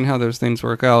interesting how those things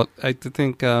work out. I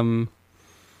think, it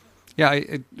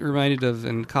reminded of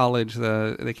in college,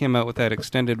 they came out with that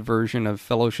extended version of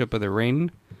Fellowship of the Ring,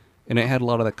 and it had a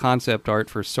lot of the concept art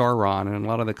for Sauron, and a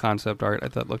lot of the concept art I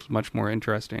thought looked much more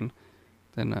interesting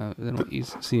than what you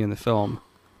see in the film.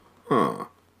 Huh.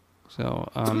 So,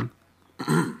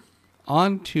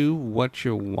 on to what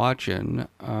you're watching.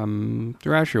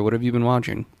 Thrasher, what have you been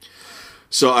watching?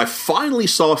 So I finally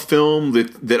saw a film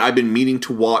that I've been meaning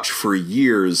to watch for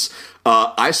years.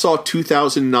 I saw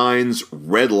 2009's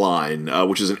Red Line,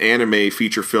 which is an anime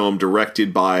feature film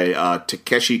directed by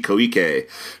Takeshi Koike,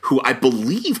 who I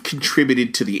believe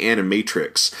contributed to The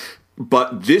Animatrix.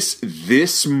 But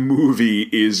this movie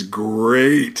is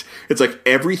great. It's like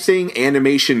everything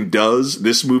animation does,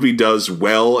 this movie does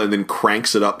well and then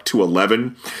cranks it up to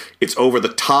 11. It's over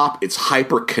the top, it's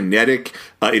hyper-kinetic,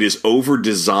 it is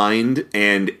over-designed,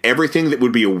 and everything that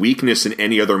would be a weakness in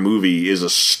any other movie is a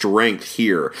strength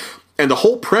here. And the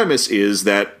whole premise is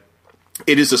that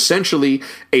it is essentially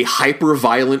a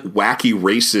hyper-violent, wacky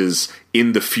races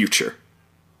in the future.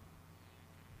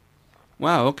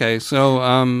 Wow, okay,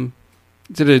 so,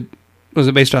 was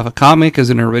it based off a comic? Is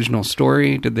it an original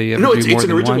story? Did they ever do more than one? No, it's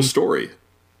an original story.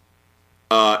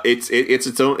 It's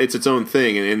its own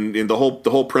thing, and the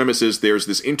whole premise is there's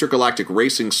this intergalactic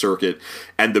racing circuit,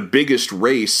 and the biggest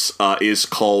race is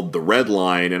called the Red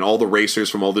Line, and all the racers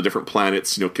from all the different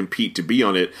planets compete to be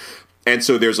on it. And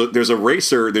so there's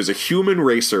a human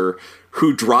racer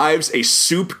who drives a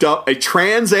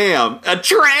Trans Am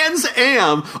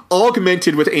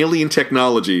augmented with alien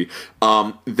technology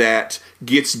that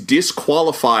gets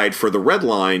disqualified for the Red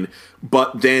Line,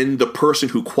 but then the person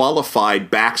who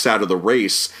qualified backs out of the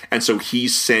race, and so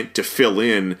he's sent to fill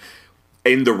in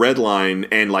the Red Line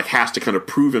and like has to kind of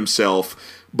prove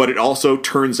himself. But it also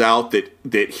turns out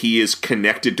that he is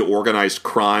connected to organized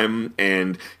crime,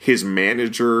 and his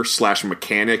manager /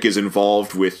 mechanic is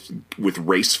involved with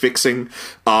race fixing.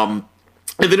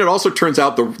 And then it also turns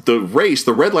out the race,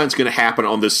 the Red Line's going to happen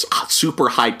on this super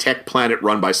high-tech planet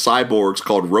run by cyborgs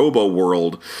called Robo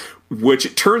World, which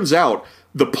it turns out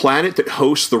the planet that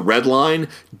hosts the Red Line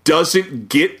doesn't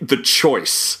get the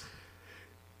choice.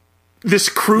 This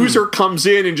cruiser comes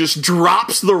in and just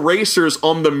drops the racers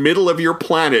on the middle of your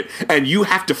planet, and you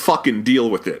have to fucking deal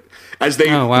with it as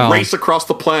they race across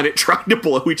the planet trying to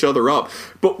blow each other up.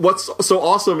 But what's so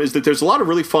awesome is that there's a lot of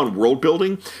really fun world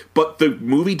building, but the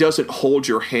movie doesn't hold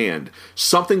your hand.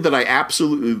 Something that I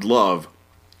absolutely love,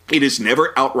 it is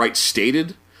never outright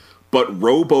stated, but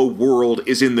Robo World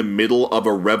is in the middle of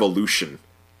a revolution,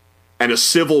 and a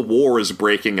civil war is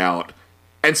breaking out.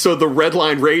 And so the Red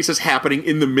Line race is happening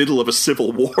in the middle of a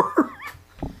civil war.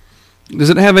 Does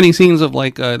it have any scenes of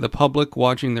like the public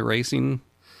watching the racing?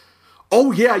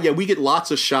 Oh, yeah, we get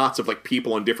lots of shots of like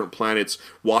people on different planets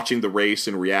watching the race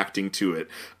and reacting to it.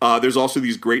 There's also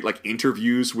these great like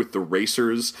interviews with the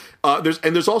racers.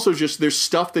 There's also just there's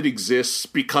stuff that exists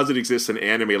because it exists in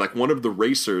anime. Like one of the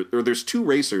racers, or there's two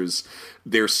racers,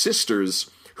 they're sisters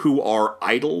who are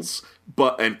idols,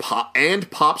 and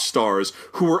pop stars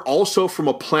who are also from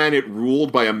a planet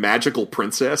ruled by a magical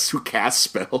princess who casts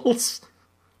spells.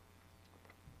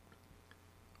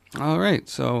 All right,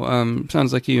 so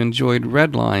sounds like you enjoyed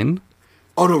Redline.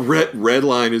 Oh no,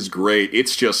 Redline is great.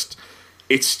 It's just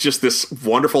this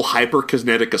wonderful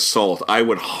hyperkinetic assault. I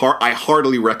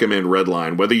heartily recommend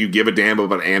Redline, whether you give a damn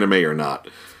about anime or not.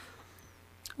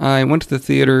 I went to the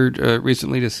theater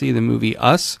recently to see the movie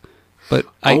Us, but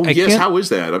how is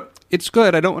that? It's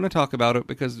good. I don't want to talk about it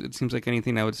because it seems like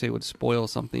anything I would say would spoil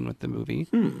something with the movie.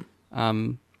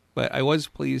 But I was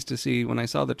pleased to see, when I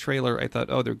saw the trailer, I thought,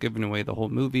 oh, they're giving away the whole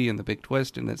movie and the big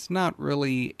twist, and it's not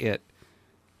really it.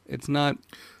 It's not...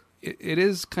 It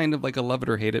is kind of like a love it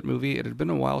or hate it movie. It had been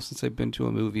a while since I've been to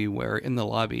a movie where, in the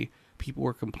lobby, people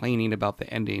were complaining about the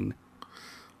ending.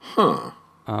 Huh.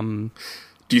 Do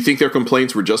you think their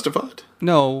complaints were justified?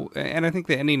 No, and I think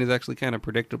the ending is actually kind of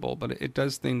predictable, but it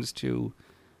does things to...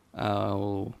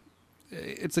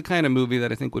 it's the kind of movie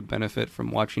that I think would benefit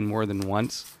from watching more than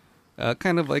once.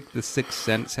 Kind of like The Sixth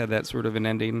Sense had that sort of an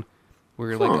ending where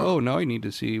you're like, oh, now I need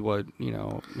to see what,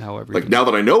 how everything... Like, now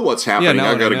that I know what's happening,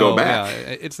 I got to go back. Yeah,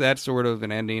 it's that sort of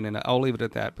an ending, and I'll leave it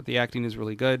at that. But the acting is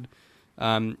really good.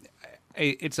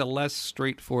 It's a less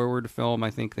straightforward film, I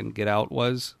think, than Get Out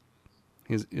was,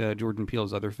 Jordan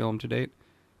Peele's other film to date.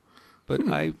 But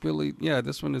I really,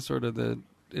 this one is sort of it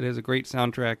has a great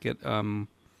soundtrack. It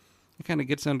kind of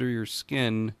gets under your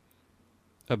skin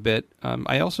a bit.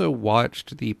 I also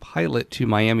watched the pilot to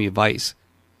Miami Vice.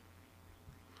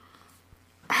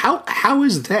 How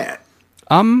is that?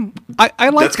 I liked it.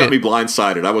 That's got me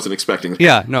blindsided. I wasn't expecting that.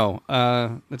 Yeah, no.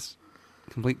 It's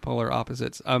complete polar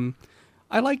opposites.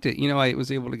 I liked it. I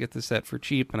was able to get the set for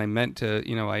cheap, and I meant to,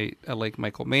 I like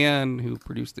Michael Mann, who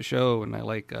produced the show, and I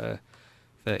like the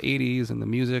 80s and the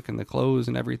music and the clothes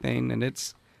and everything. And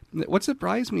what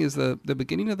surprised me is the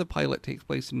beginning of the pilot takes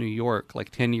place in New York, like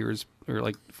 10 years or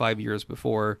like 5 years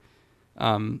before.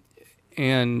 And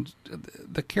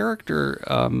the character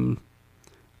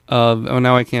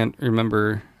now I can't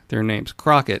remember their names.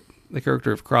 Crockett, the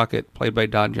character of Crockett, played by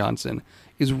Don Johnson,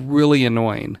 is really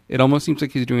annoying. It almost seems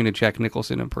like he's doing a Jack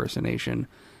Nicholson impersonation.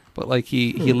 But like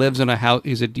he lives in a house,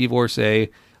 he's a divorcee,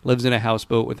 lives in a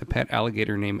houseboat with a pet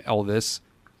alligator named Elvis.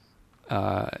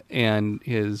 And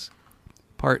his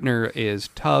partner is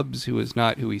Tubbs, who is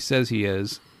not who he says he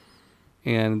is.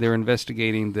 And they're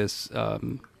investigating this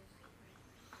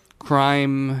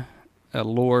crime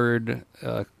lord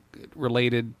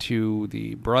related to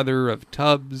the brother of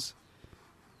Tubbs,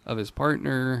 of his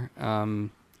partner.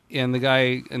 And the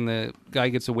guy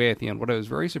gets away at the end. What I was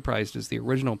very surprised is the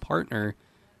original partner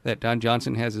that Don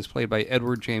Johnson has is played by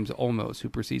Edward James Olmos, who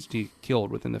proceeds to be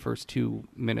killed within the first 2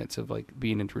 minutes of like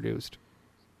being introduced.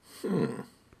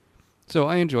 So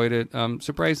I enjoyed it.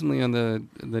 Surprisingly, on the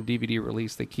DVD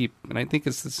release, they keep, and I think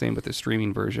it's the same with the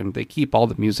streaming version, they keep all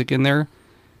the music in there.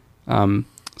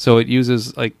 So it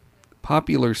uses like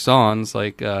popular songs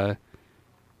like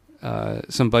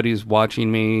Somebody's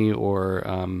Watching Me or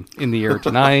In the Air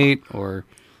Tonight or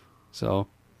so.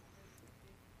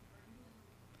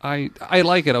 I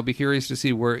like it. I'll be curious to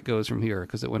see where it goes from here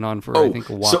because it went on for I think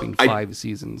a whopping 5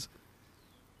 seasons.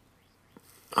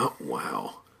 Oh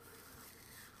wow.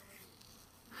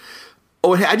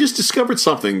 Oh, I just discovered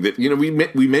something that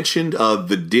we mentioned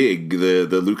the Dig, the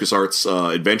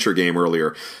LucasArts adventure game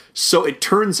earlier. So it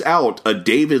turns out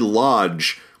David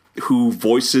Lodge, who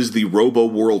voices the Robo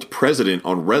World president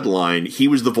on Redline, he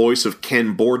was the voice of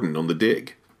Ken Borden on the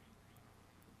Dig.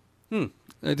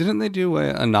 Didn't they do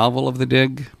a novel of the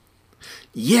Dig?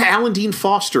 Yeah, Alan Dean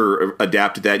Foster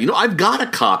adapted that. I've got a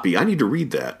copy. I need to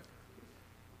read that.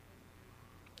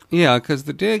 Yeah, because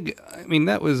The Dig, I mean,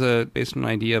 that was based on an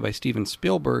idea by Steven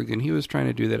Spielberg, and he was trying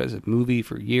to do that as a movie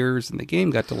for years, and the game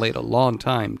got delayed a long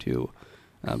time, too,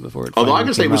 before it Although I finally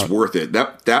can say it came was out. worth it.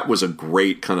 That was a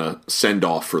great kind of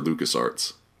send-off for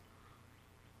LucasArts.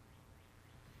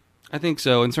 I think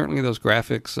so, and certainly those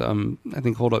graphics, I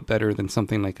think, hold up better than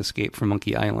something like Escape from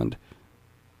Monkey Island.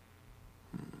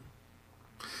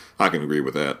 I can agree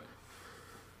with that.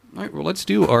 All right, well, let's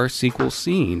do our sequel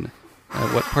scene.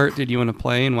 What part did you want to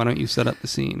play, and why don't you set up the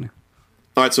scene?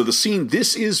 All right, so the scene.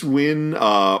 This is when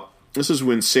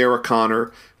Sarah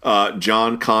Connor,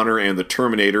 John Connor, and the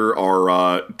Terminator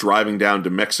are driving down to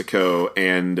Mexico,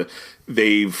 and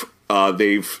they've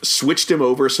switched him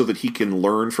over so that he can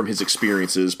learn from his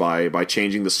experiences by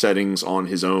changing the settings on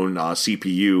his own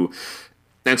CPU.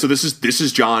 And so this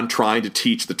is John trying to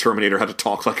teach the Terminator how to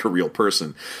talk like a real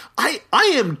person. I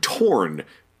am torn.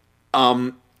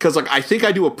 Because I think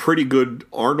I do a pretty good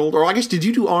Arnold, or I guess, did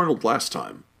you do Arnold last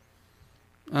time?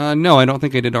 No, I don't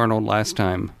think I did Arnold last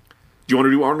time. Do you want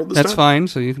to do Arnold this time? That's fine,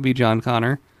 so you can be John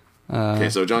Connor. Okay,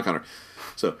 so John Connor.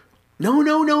 So,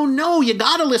 no, you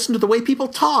gotta listen to the way people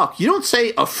talk. You don't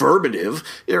say affirmative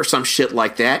or some shit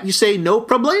like that. You say no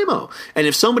problemo. And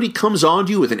if somebody comes on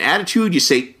to you with an attitude, you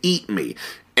say eat me.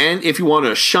 And if you want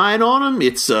to shine on them,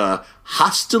 it's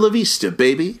hasta la vista,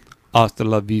 baby. Hasta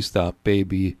la vista,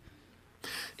 baby.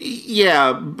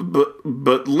 Yeah,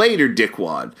 but later,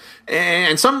 dickwad.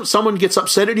 And someone gets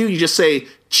upset at you, you just say,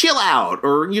 chill out,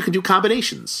 or you can do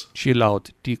combinations. Chill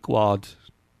out, dickwad.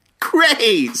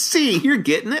 Great! See, you're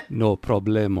getting it. No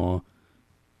problemo.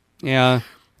 Yeah.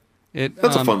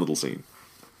 That's a fun little scene.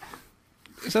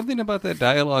 Something about that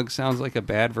dialogue sounds like a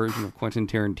bad version of Quentin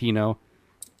Tarantino.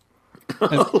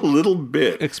 A little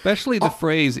bit. Especially the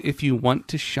phrase, if you want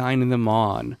to shine them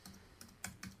on.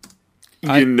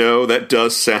 That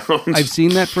does sound... I've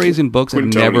seen that phrase in books. I've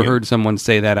never heard someone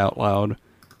say that out loud.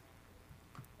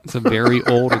 It's a very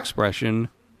old expression.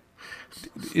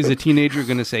 Is a teenager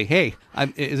going to say, hey,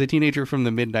 is a teenager from the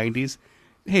mid-90s,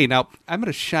 hey, now, I'm going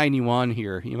to shine you on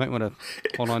here. You might want to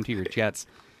hold on to your jets.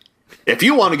 If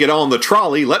you want to get on the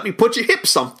trolley, let me put your hip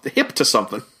to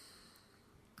something.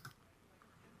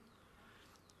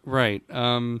 Right.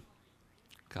 God.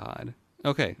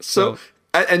 Okay. So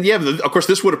and yeah, of course,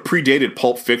 this would have predated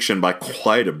Pulp Fiction by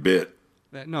quite a bit.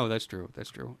 No, that's true. That's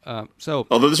true.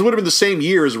 Although this would have been the same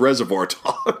year as Reservoir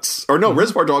Dogs. Or no,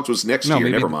 Reservoir Dogs was next year.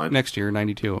 Never mind. Next year,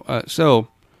 92. So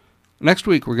next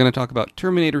week, we're going to talk about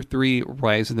Terminator 3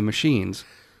 Rise of the Machines.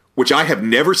 Which I have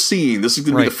never seen. This is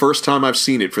going to be the first time I've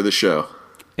seen it for the show.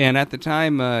 And at the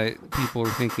time, people were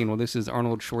thinking, well, this is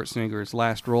Arnold Schwarzenegger's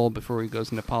last role before he goes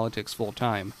into politics full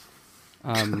time.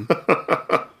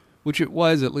 Which it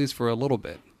was, at least for a little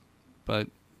bit. But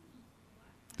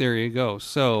there you go.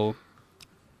 So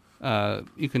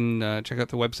you can check out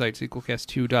the website,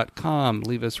 sequelcast2.com.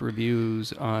 Leave us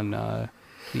reviews on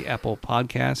the Apple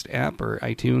Podcast app or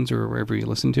iTunes or wherever you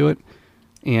listen to it.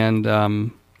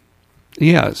 And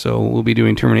yeah, so we'll be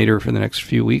doing Terminator for the next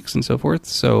few weeks and so forth.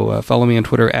 So follow me on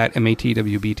Twitter at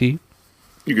MATWBT.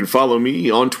 You can follow me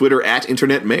on Twitter at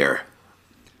InternetMayor.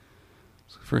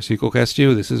 For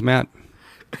Sequelcast2, this is Matt.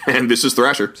 And this is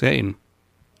Thrasher. Saying.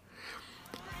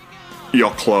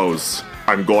 Your clothes.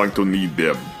 I'm going to need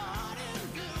them.